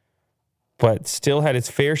 but still had its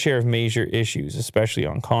fair share of major issues, especially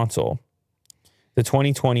on console. The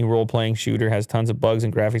 2020 role-playing shooter has tons of bugs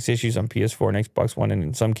and graphics issues on PS4 and Xbox One, and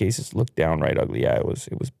in some cases looked downright ugly. Yeah, it was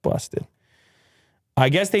busted. I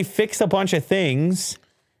guess they fixed a bunch of things,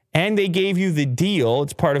 and they gave you the deal.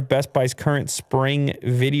 It's part of Best Buy's current spring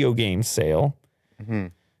video game sale.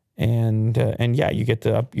 And yeah, you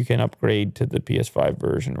can upgrade to the PS5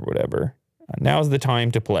 version or whatever. Now's the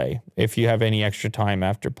time to play if you have any extra time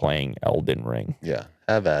after playing Elden Ring. Yeah,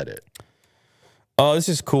 have at it. Oh, this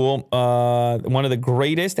is cool. One of the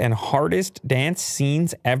greatest and hardest dance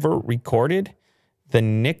scenes ever recorded. The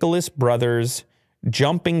Nicholas Brothers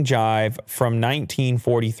Jumping Jive from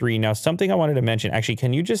 1943. Now, something I wanted to mention. Actually,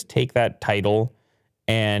 can you just take that title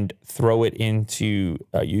and throw it into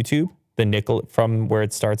YouTube? From where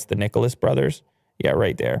it starts, the Nicholas Brothers. Yeah,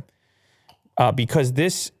 right there. Because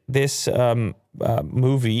this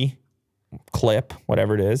movie clip,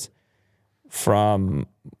 whatever it is, from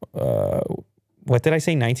what did I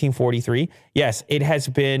say? 1943. Yes, it has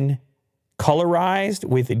been colorized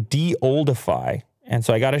with de-oldify. And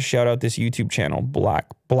so I got to shout out this YouTube channel, Black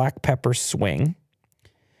Pepper Swing,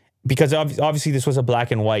 because obviously this was a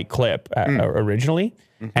black and white clip originally,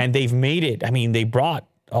 and they've made it. I mean, they brought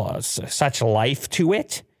such life to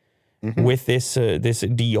it with this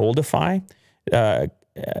de-oldify.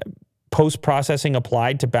 Post-processing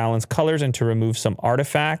applied to balance colors and to remove some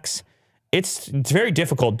artifacts. It's very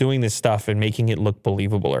difficult doing this stuff and making it look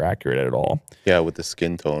believable or accurate at all. Yeah, with the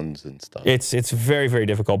skin tones and stuff. It's very, very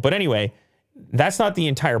difficult. But anyway, that's not the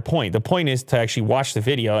entire point. The point is to actually watch the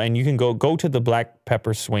video, and you can go to the Black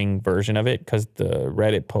Pepper Swing version of it, because the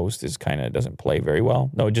Reddit post is kind of doesn't play very well.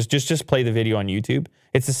 No, just play the video on YouTube.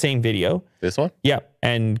 It's the same video. This one? Yeah,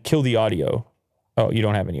 and kill the audio. Oh, you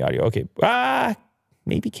don't have any audio. Okay.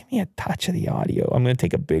 Maybe give me a touch of the audio. I'm going to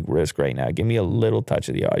take a big risk right now. Give me a little touch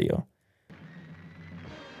of the audio.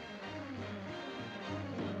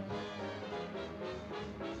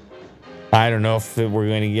 I don't know if we're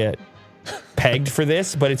going to get pegged for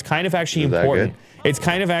this, but it's kind of actually important. It's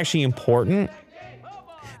kind of actually important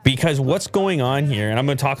because what's going on here, and I'm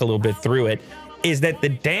going to talk a little bit through it, is that the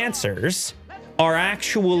dancers are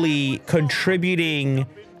actually contributing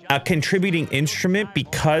a contributing instrument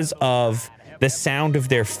because of the sound of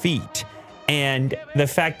their feet and the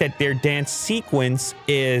fact that their dance sequence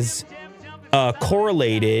is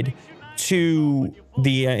correlated to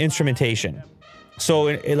the instrumentation.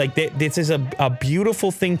 So, this is a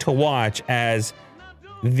beautiful thing to watch as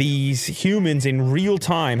these humans in real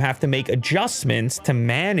time have to make adjustments to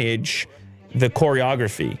manage the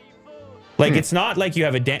choreography. Like, it's not like you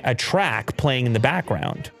have a track playing in the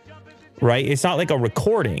background, right? It's not like a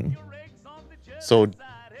recording. So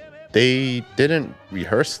they didn't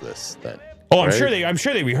rehearse this then? Oh, right? I'm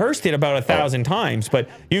sure they rehearsed it about 1,000 times, but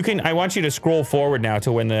I want you to scroll forward now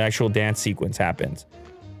to when the actual dance sequence happens.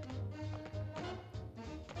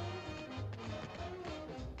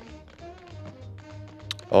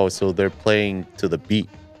 Oh, so they're playing to the beat.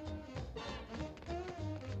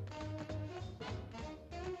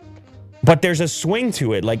 But there's a swing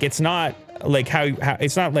to it. Like, it's not like how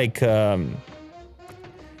it's not like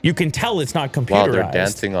you can tell it's not computerized. Wow, they're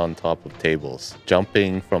dancing on top of tables,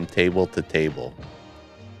 jumping from table to table.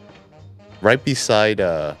 Right beside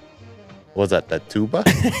what was that tuba?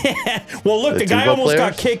 Well, look, the guy almost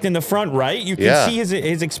got kicked in the front, right? You can see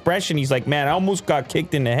his expression. He's like, man, I almost got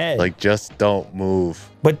kicked in the head. Like, just don't move.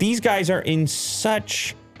 But these guys are in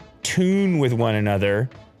such tune with one another.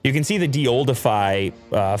 You can see the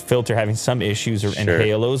de-oldify filter having some issues and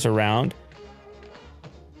halos around.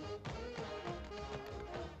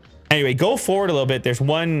 Anyway, go forward a little bit. There's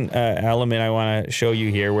one element I want to show you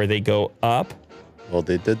here where they go up. Well,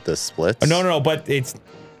 they did the splits. Oh, no, but it's...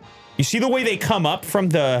 You see the way they come up from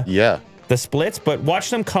the splits? But watch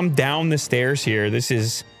them come down the stairs here. This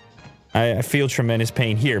is... I feel tremendous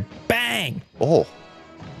pain here. Bang! Oh.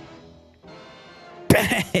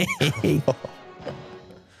 Bang!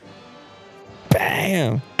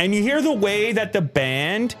 Bam! And you hear the way that the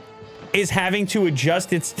band is having to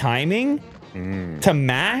adjust its timing to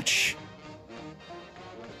match?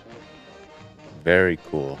 Very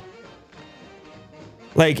cool.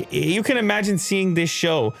 Like, you can imagine seeing this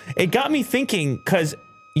show. It got me thinking, because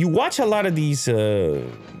you watch a lot of these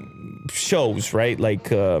shows, right?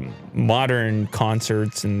 Like modern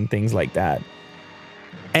concerts and things like that.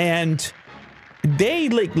 And they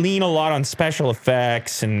like lean a lot on special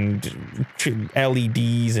effects and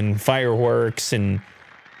LEDs and fireworks, and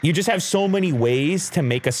you just have so many ways to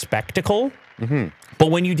make a spectacle.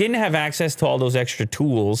 But when you didn't have access to all those extra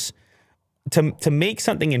tools to make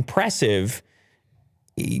something impressive,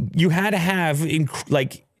 you had to have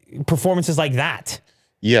like performances like that.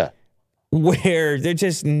 Yeah. Where they're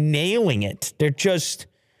just nailing it. They're just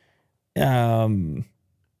you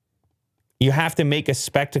have to make a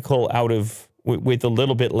spectacle out of with a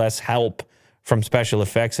little bit less help from special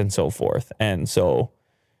effects and so forth. And so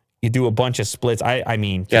you do a bunch of splits. I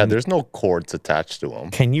mean... Yeah, there's no cords attached to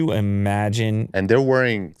them. Can you imagine... And they're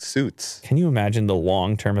wearing suits. Can you imagine the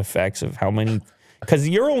long-term effects of how many... Because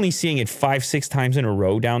you're only seeing it 5-6 times in a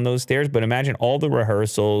row down those stairs, but imagine all the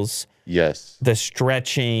rehearsals. Yes. The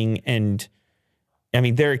stretching and... I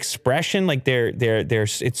memean, their expression, like they're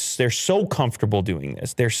so comfortable doing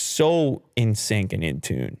this. They're so in sync and in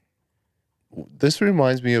tune. This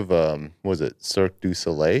reminds me of was it Cirque du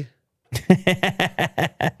Soleil?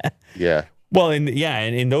 Yeah. Well,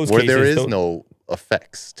 in those where cases, there is no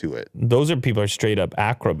effects to it. Those are people are straight up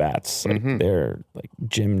acrobats. Like they're like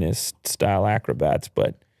gymnast style acrobats.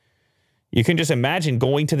 But you can just imagine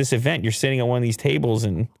going to this event. You're sitting at one of these tables,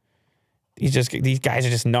 and these guys are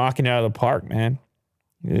just knocking it out of the park, man.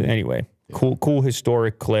 Anyway, cool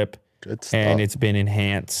historic clip. Good stuff. And it's been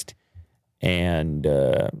enhanced, and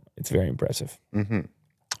it's very impressive. All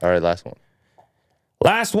right, last one.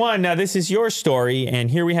 Last one. Now, this is your story, and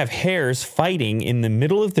here we have hares fighting in the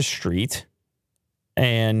middle of the street,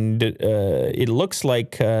 and it looks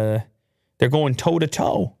like they're going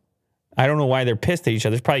toe-to-toe. I don't know why they're pissed at each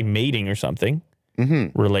other. It's probably mating or something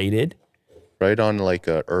related. Right on like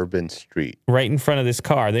a urban street. Right in front of this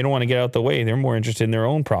car. They don't want to get out the way. They're more interested in their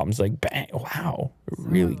own problems. Like, bang, wow,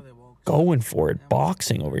 really going for it.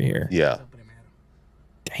 Boxing over here. Yeah.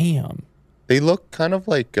 Damn. They look kind of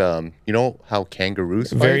like, you know how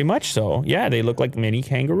kangaroos fight? Very much so. Yeah, they look like mini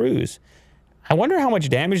kangaroos. I wonder how much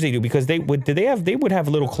damage they do, because they would have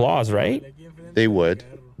little claws, right? They would.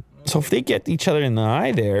 So if they get each other in the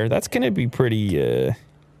eye there, that's going to be pretty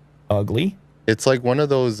ugly. It's like one of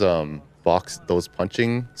those those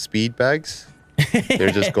punching speed bags.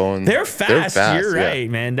 They're just going. They're fast. You're right,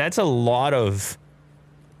 man. That's a lot of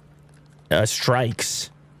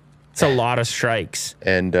strikes. It's a lot of strikes.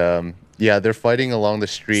 And yeah, they're fighting along the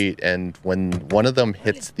street, and when one of them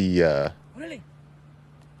hits the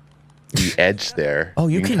edge there, oh,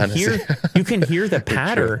 you can hear you can hear the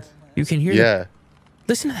patter. You can hear. Yeah.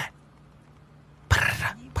 Listen to that.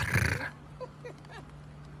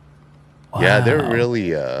 Wow. Yeah, they're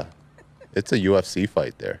really it's a UFC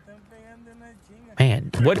fight there.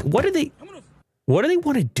 Man, what do they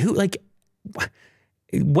want to do? Like,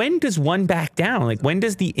 when does one back down? Like, when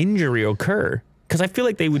does the injury occur? because I feel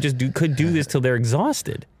like they would just could do this till they're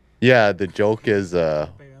exhausted. Yeah, the joke is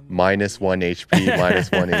minus 1 HP,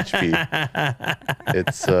 minus 1 HP.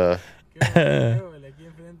 It's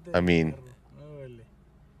I mean,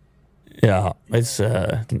 yeah, it's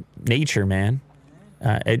nature, man.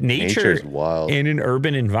 Nature's wild. In an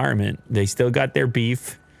urban environment, they still got their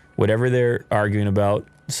beef, whatever they're arguing about.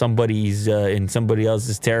 Somebody's in somebody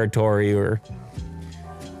else's territory, or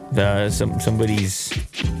somebody's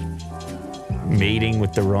mating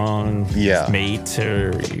with the wrong mate,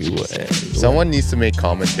 or someone needs to make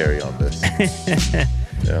commentary on this.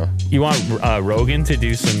 Yeah. You want Rogan to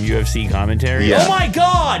do some UFC commentary? Yeah. Oh my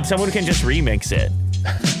God! Someone can just remix it.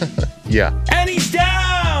 Yeah. And he's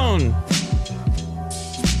down!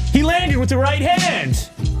 He landed with the right hand!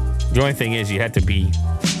 The only thing is you had to be...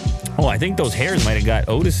 Oh, I think those hairs might have got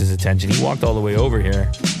Otis's attention. He walked all the way over here.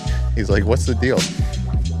 He's like, what's the deal?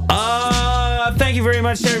 Thank you very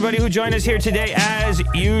much to everybody who joined us here today. As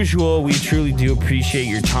usual, we truly do appreciate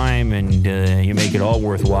your time, and you make it all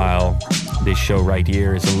worthwhile. This show right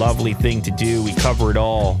here is a lovely thing to do. We cover it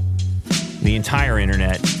all. The entire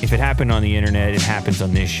internet. If it happened on the internet, it happens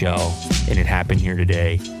on this show, and it happened here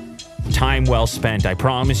today. Time well spent. I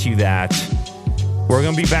promise you that. We're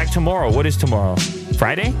going to be back tomorrow. What is tomorrow?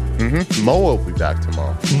 Friday? Mm-hmm. Mo will be back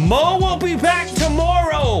tomorrow. Mo will be back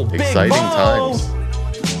tomorrow. Exciting Big Mo. times.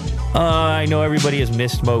 I know everybody has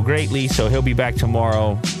missed Mo greatly, so he'll be back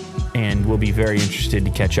tomorrow, and we'll be very interested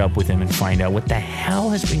to catch up with him and find out what the hell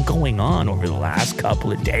has been going on over the last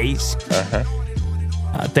couple of days.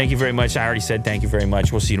 Uh-huh. Thank you very much. I already said thank you very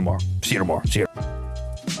much. We'll see you tomorrow. See you tomorrow. See you.